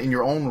having fun in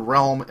your own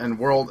realm and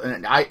world,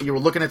 and you were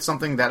looking at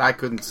something that I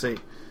couldn't see.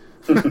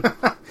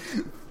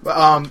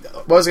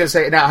 What was I going to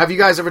say? Now, have you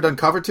guys ever done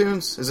cover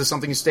tunes? Is this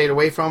something you stayed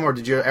away from, or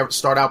did you ever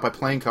start out by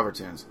playing cover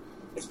tunes?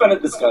 It's been a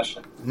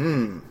discussion.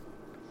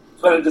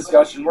 It's been a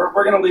discussion. We're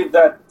going to leave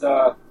that.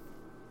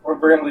 We're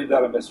going to leave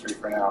that a mystery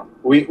for now.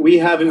 We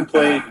haven't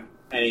played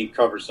any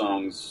cover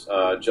songs,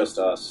 just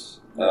us.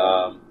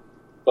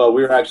 But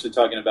we were actually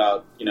talking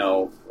about,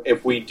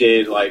 if we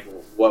did,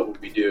 what would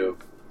we do?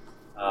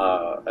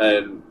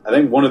 And I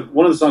think one of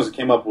the songs that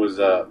came up was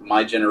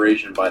 "My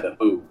Generation" by The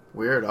Who.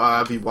 Weird.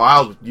 That'd be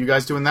wild. You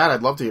guys doing that?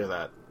 I'd love to hear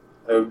that.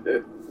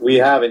 We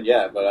haven't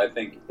yet, but I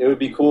think it would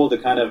be cool to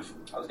kind of...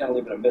 I was going to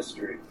leave it a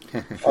mystery.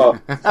 Oh.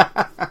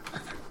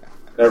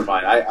 Never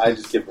mind. I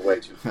just give away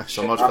too much.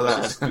 So much for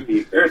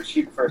that. You're a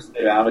cheap first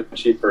date. Yeah, I'm a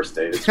cheap first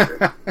date. It's true.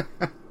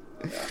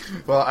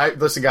 Well,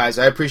 listen, guys,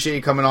 I appreciate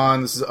you coming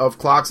on. This is Of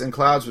Clocks and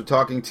Clouds. We're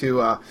talking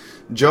to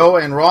Joe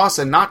and Ross,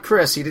 and not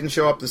Chris. He didn't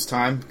show up this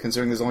time,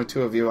 considering there's only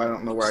two of you. I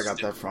don't know where I got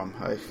that from.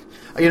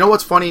 You know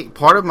what's funny?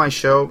 Part of my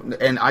show,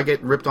 and I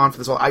get ripped on for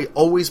this, I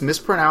always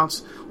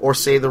mispronounce or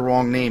say the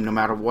wrong name no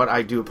matter what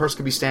I do. A person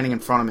could be standing in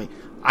front of me.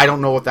 I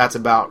don't know what that's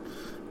about,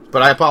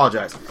 but I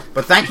apologize.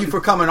 But thank you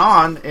for coming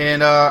on,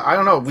 and I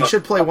don't know. We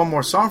should play one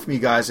more song from you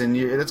guys, and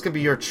that's going to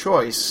be your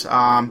choice.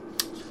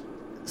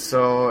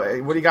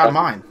 So what do you got in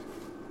mind?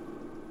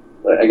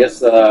 I guess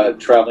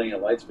Traveling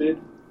at Lightspeed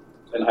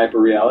and Hyper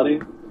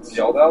Reality.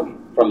 The old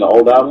album? From the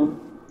old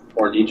album?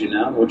 Or Need You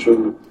Now? Which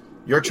one?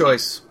 Your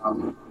choice.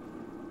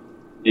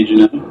 Need You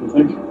Now, I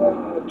think?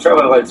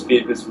 Traveling at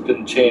Lightspeed has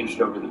been changed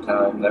over the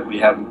time that we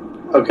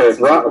haven't... Okay,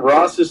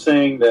 Ross is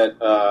saying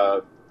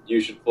that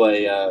you should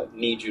play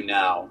Need You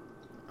Now,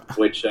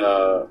 which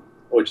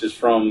is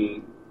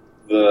from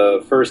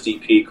the first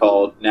EP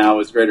called Now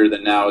is Greater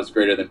Than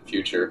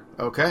Future.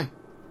 Okay.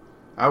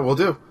 I will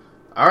do.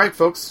 All right,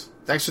 folks.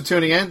 Thanks for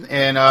tuning in,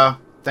 and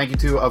thank you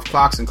to Of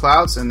Clocks and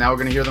Clouds, and now we're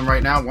going to hear them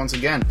right now once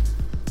again.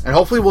 And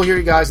hopefully we'll hear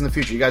you guys in the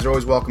future. You guys are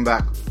always welcome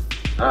back.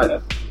 All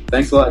right.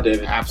 Thanks a lot,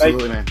 David.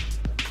 Absolutely, man.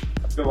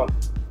 Have a good one.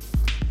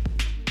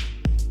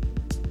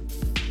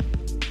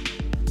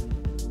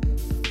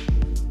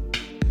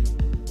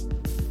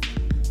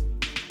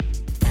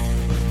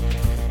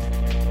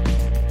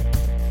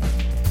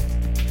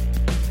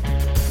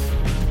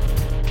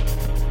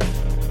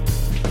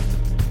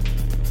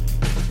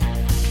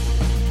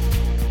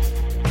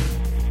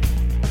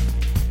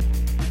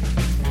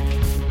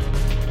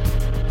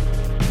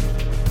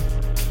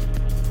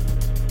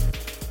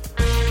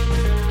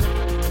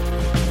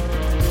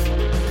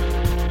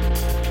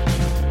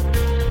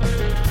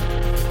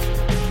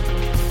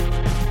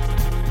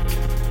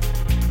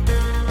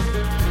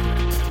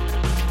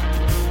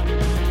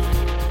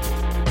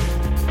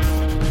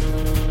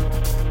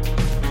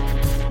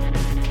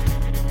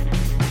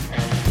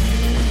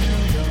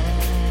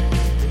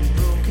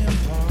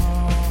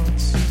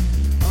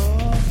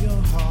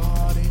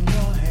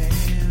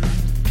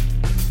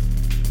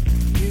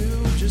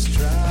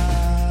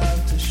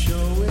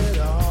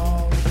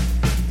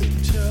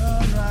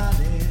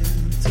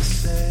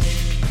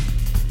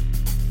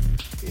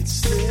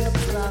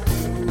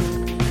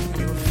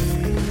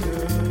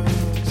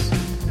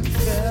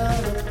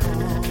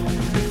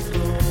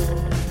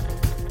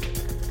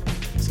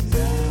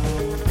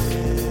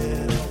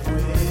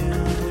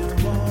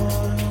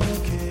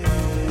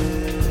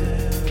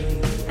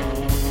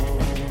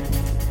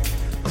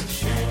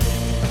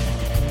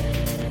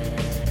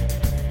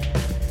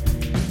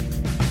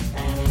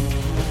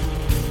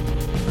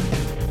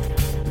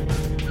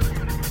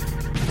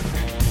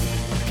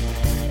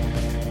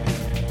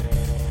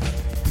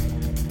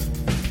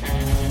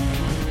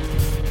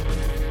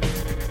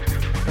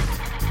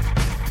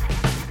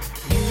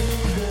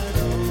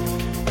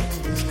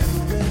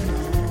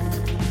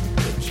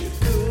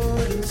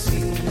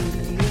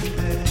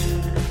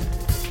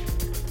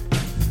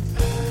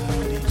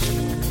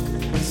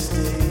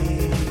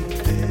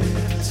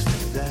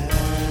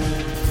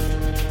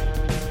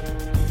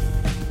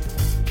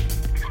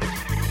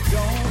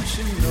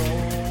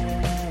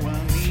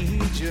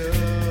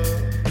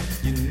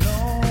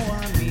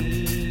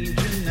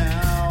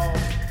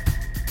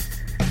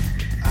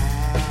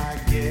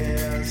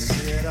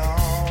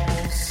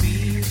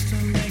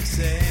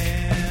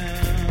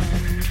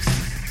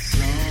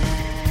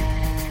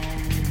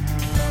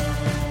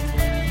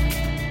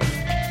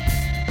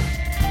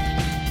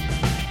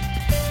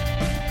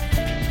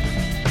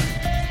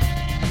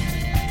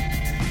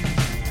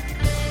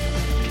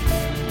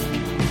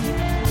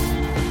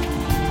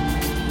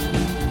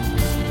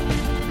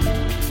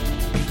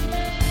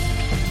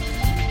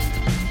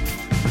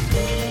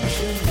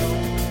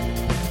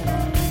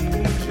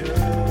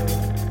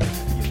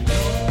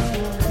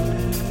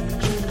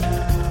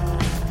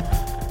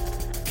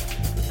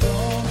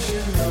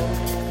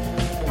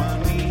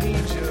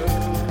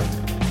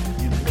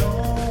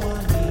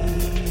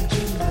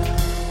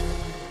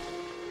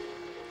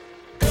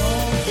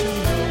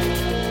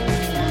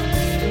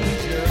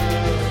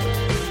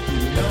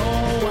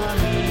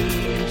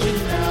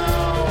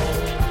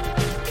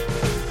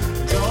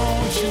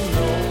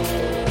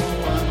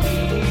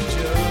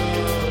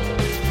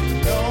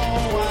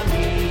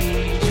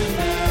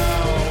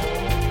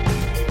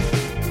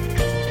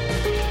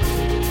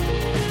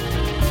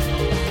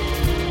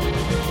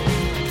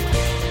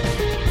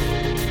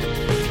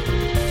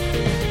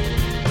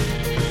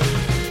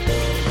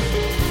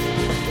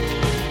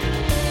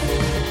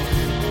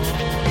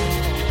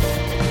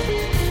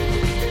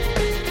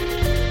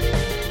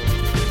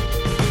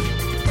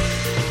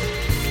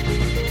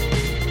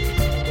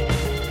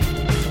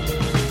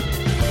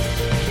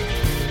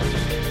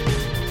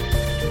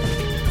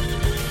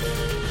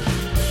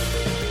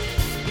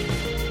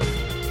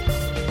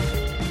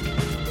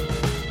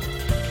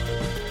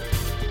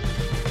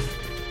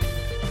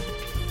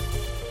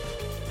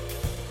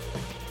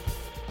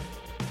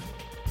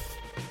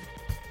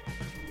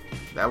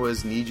 That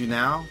was Need You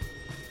Now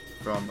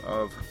from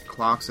Of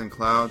Clocks and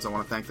Clouds. I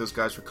want to thank those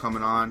guys for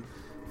coming on.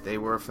 They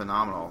were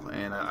phenomenal,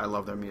 and I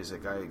love their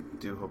music. I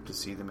do hope to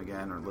see them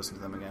again or listen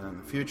to them again in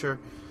the future.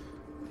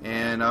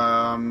 And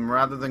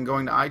rather than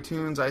going to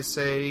iTunes, I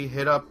say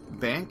hit up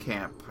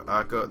Bandcamp.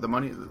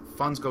 The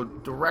funds go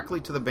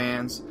directly to the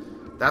bands.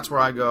 That's where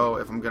I go.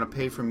 If I'm going to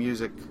pay for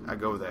music, I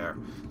go there.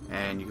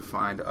 And you can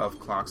find Of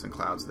Clocks and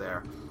Clouds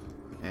there.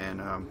 And,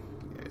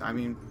 I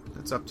mean,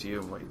 it's up to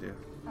you what you do.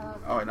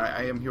 Oh, and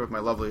I am here with my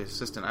lovely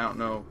assistant. I don't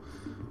know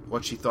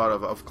what she thought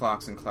of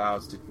Clocks and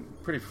Clouds.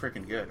 Pretty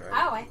freaking good, right?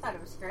 Oh, I thought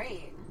it was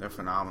great. They're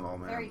phenomenal,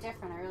 man. Very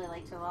different. I really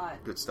liked it a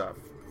lot. Good stuff.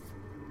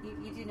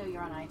 You do know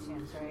you're on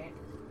iTunes, right?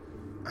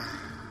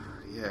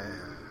 Yeah.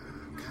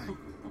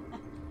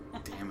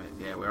 God damn it.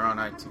 Yeah, we're on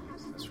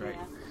iTunes. That's right.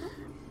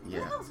 Yeah.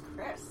 Who the hell's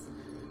Chris?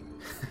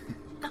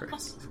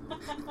 Chris.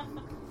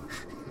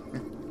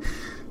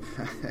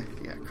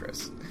 Yeah,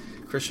 Chris.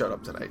 Chris showed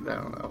up tonight. I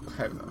don't know.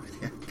 I have no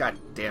idea. God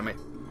damn it.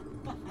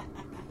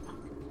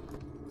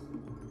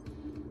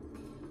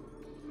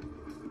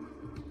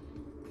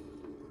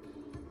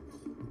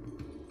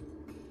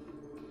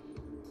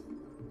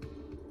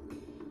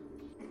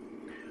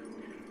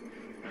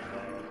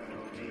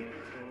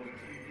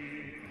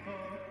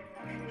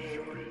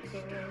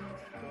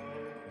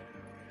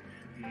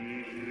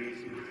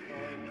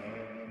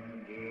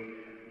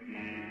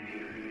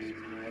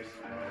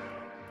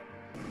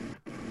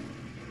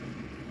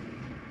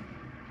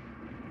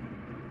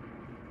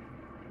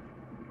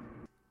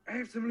 I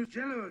have some loose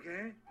jello,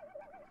 okay?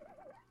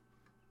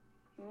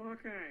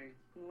 Okay,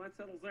 well, that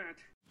settles that.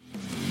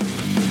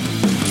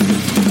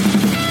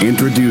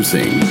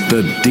 Introducing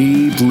the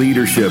Deep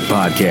Leadership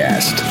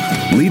Podcast.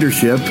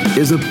 Leadership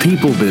is a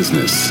people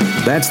business.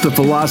 That's the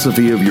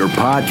philosophy of your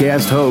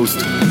podcast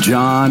host,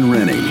 John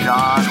Rennie.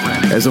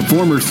 As a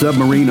former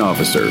submarine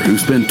officer who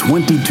spent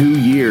 22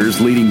 years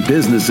leading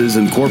businesses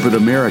in corporate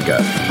America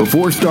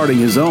before starting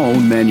his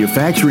own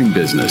manufacturing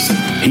business,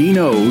 he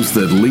knows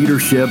that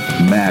leadership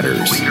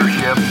matters.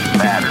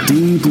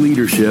 Deep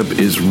Leadership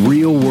is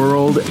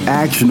real-world,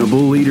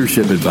 actionable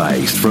leadership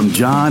advice from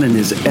John and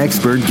his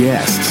expert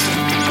guests.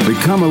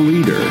 Become a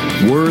leader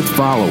worth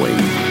following.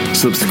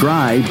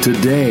 Subscribe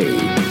today.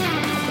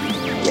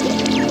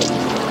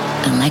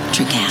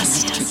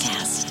 Electricast.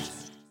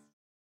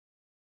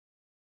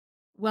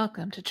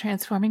 Welcome to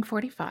Transforming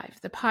 45,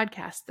 the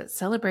podcast that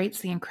celebrates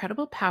the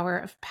incredible power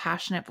of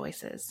passionate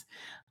voices.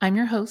 I'm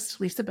your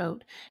host, Lisa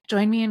Boat.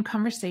 Join me in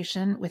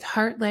conversation with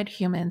heart-led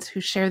humans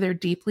who share their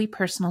deeply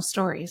personal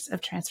stories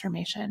of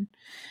transformation.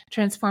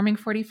 Transforming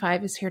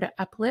 45 is here to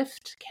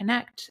uplift,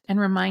 connect, and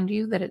remind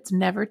you that it's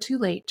never too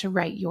late to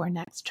write your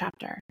next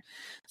chapter.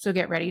 So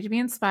get ready to be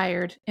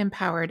inspired,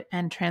 empowered,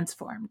 and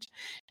transformed.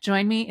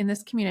 Join me in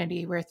this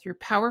community where through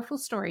powerful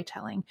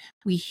storytelling,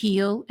 we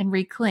heal and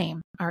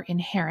reclaim our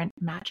inherent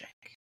magic.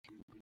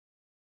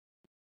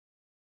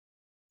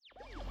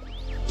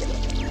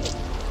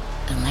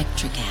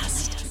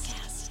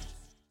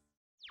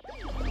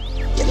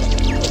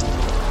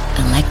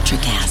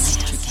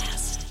 Electricast.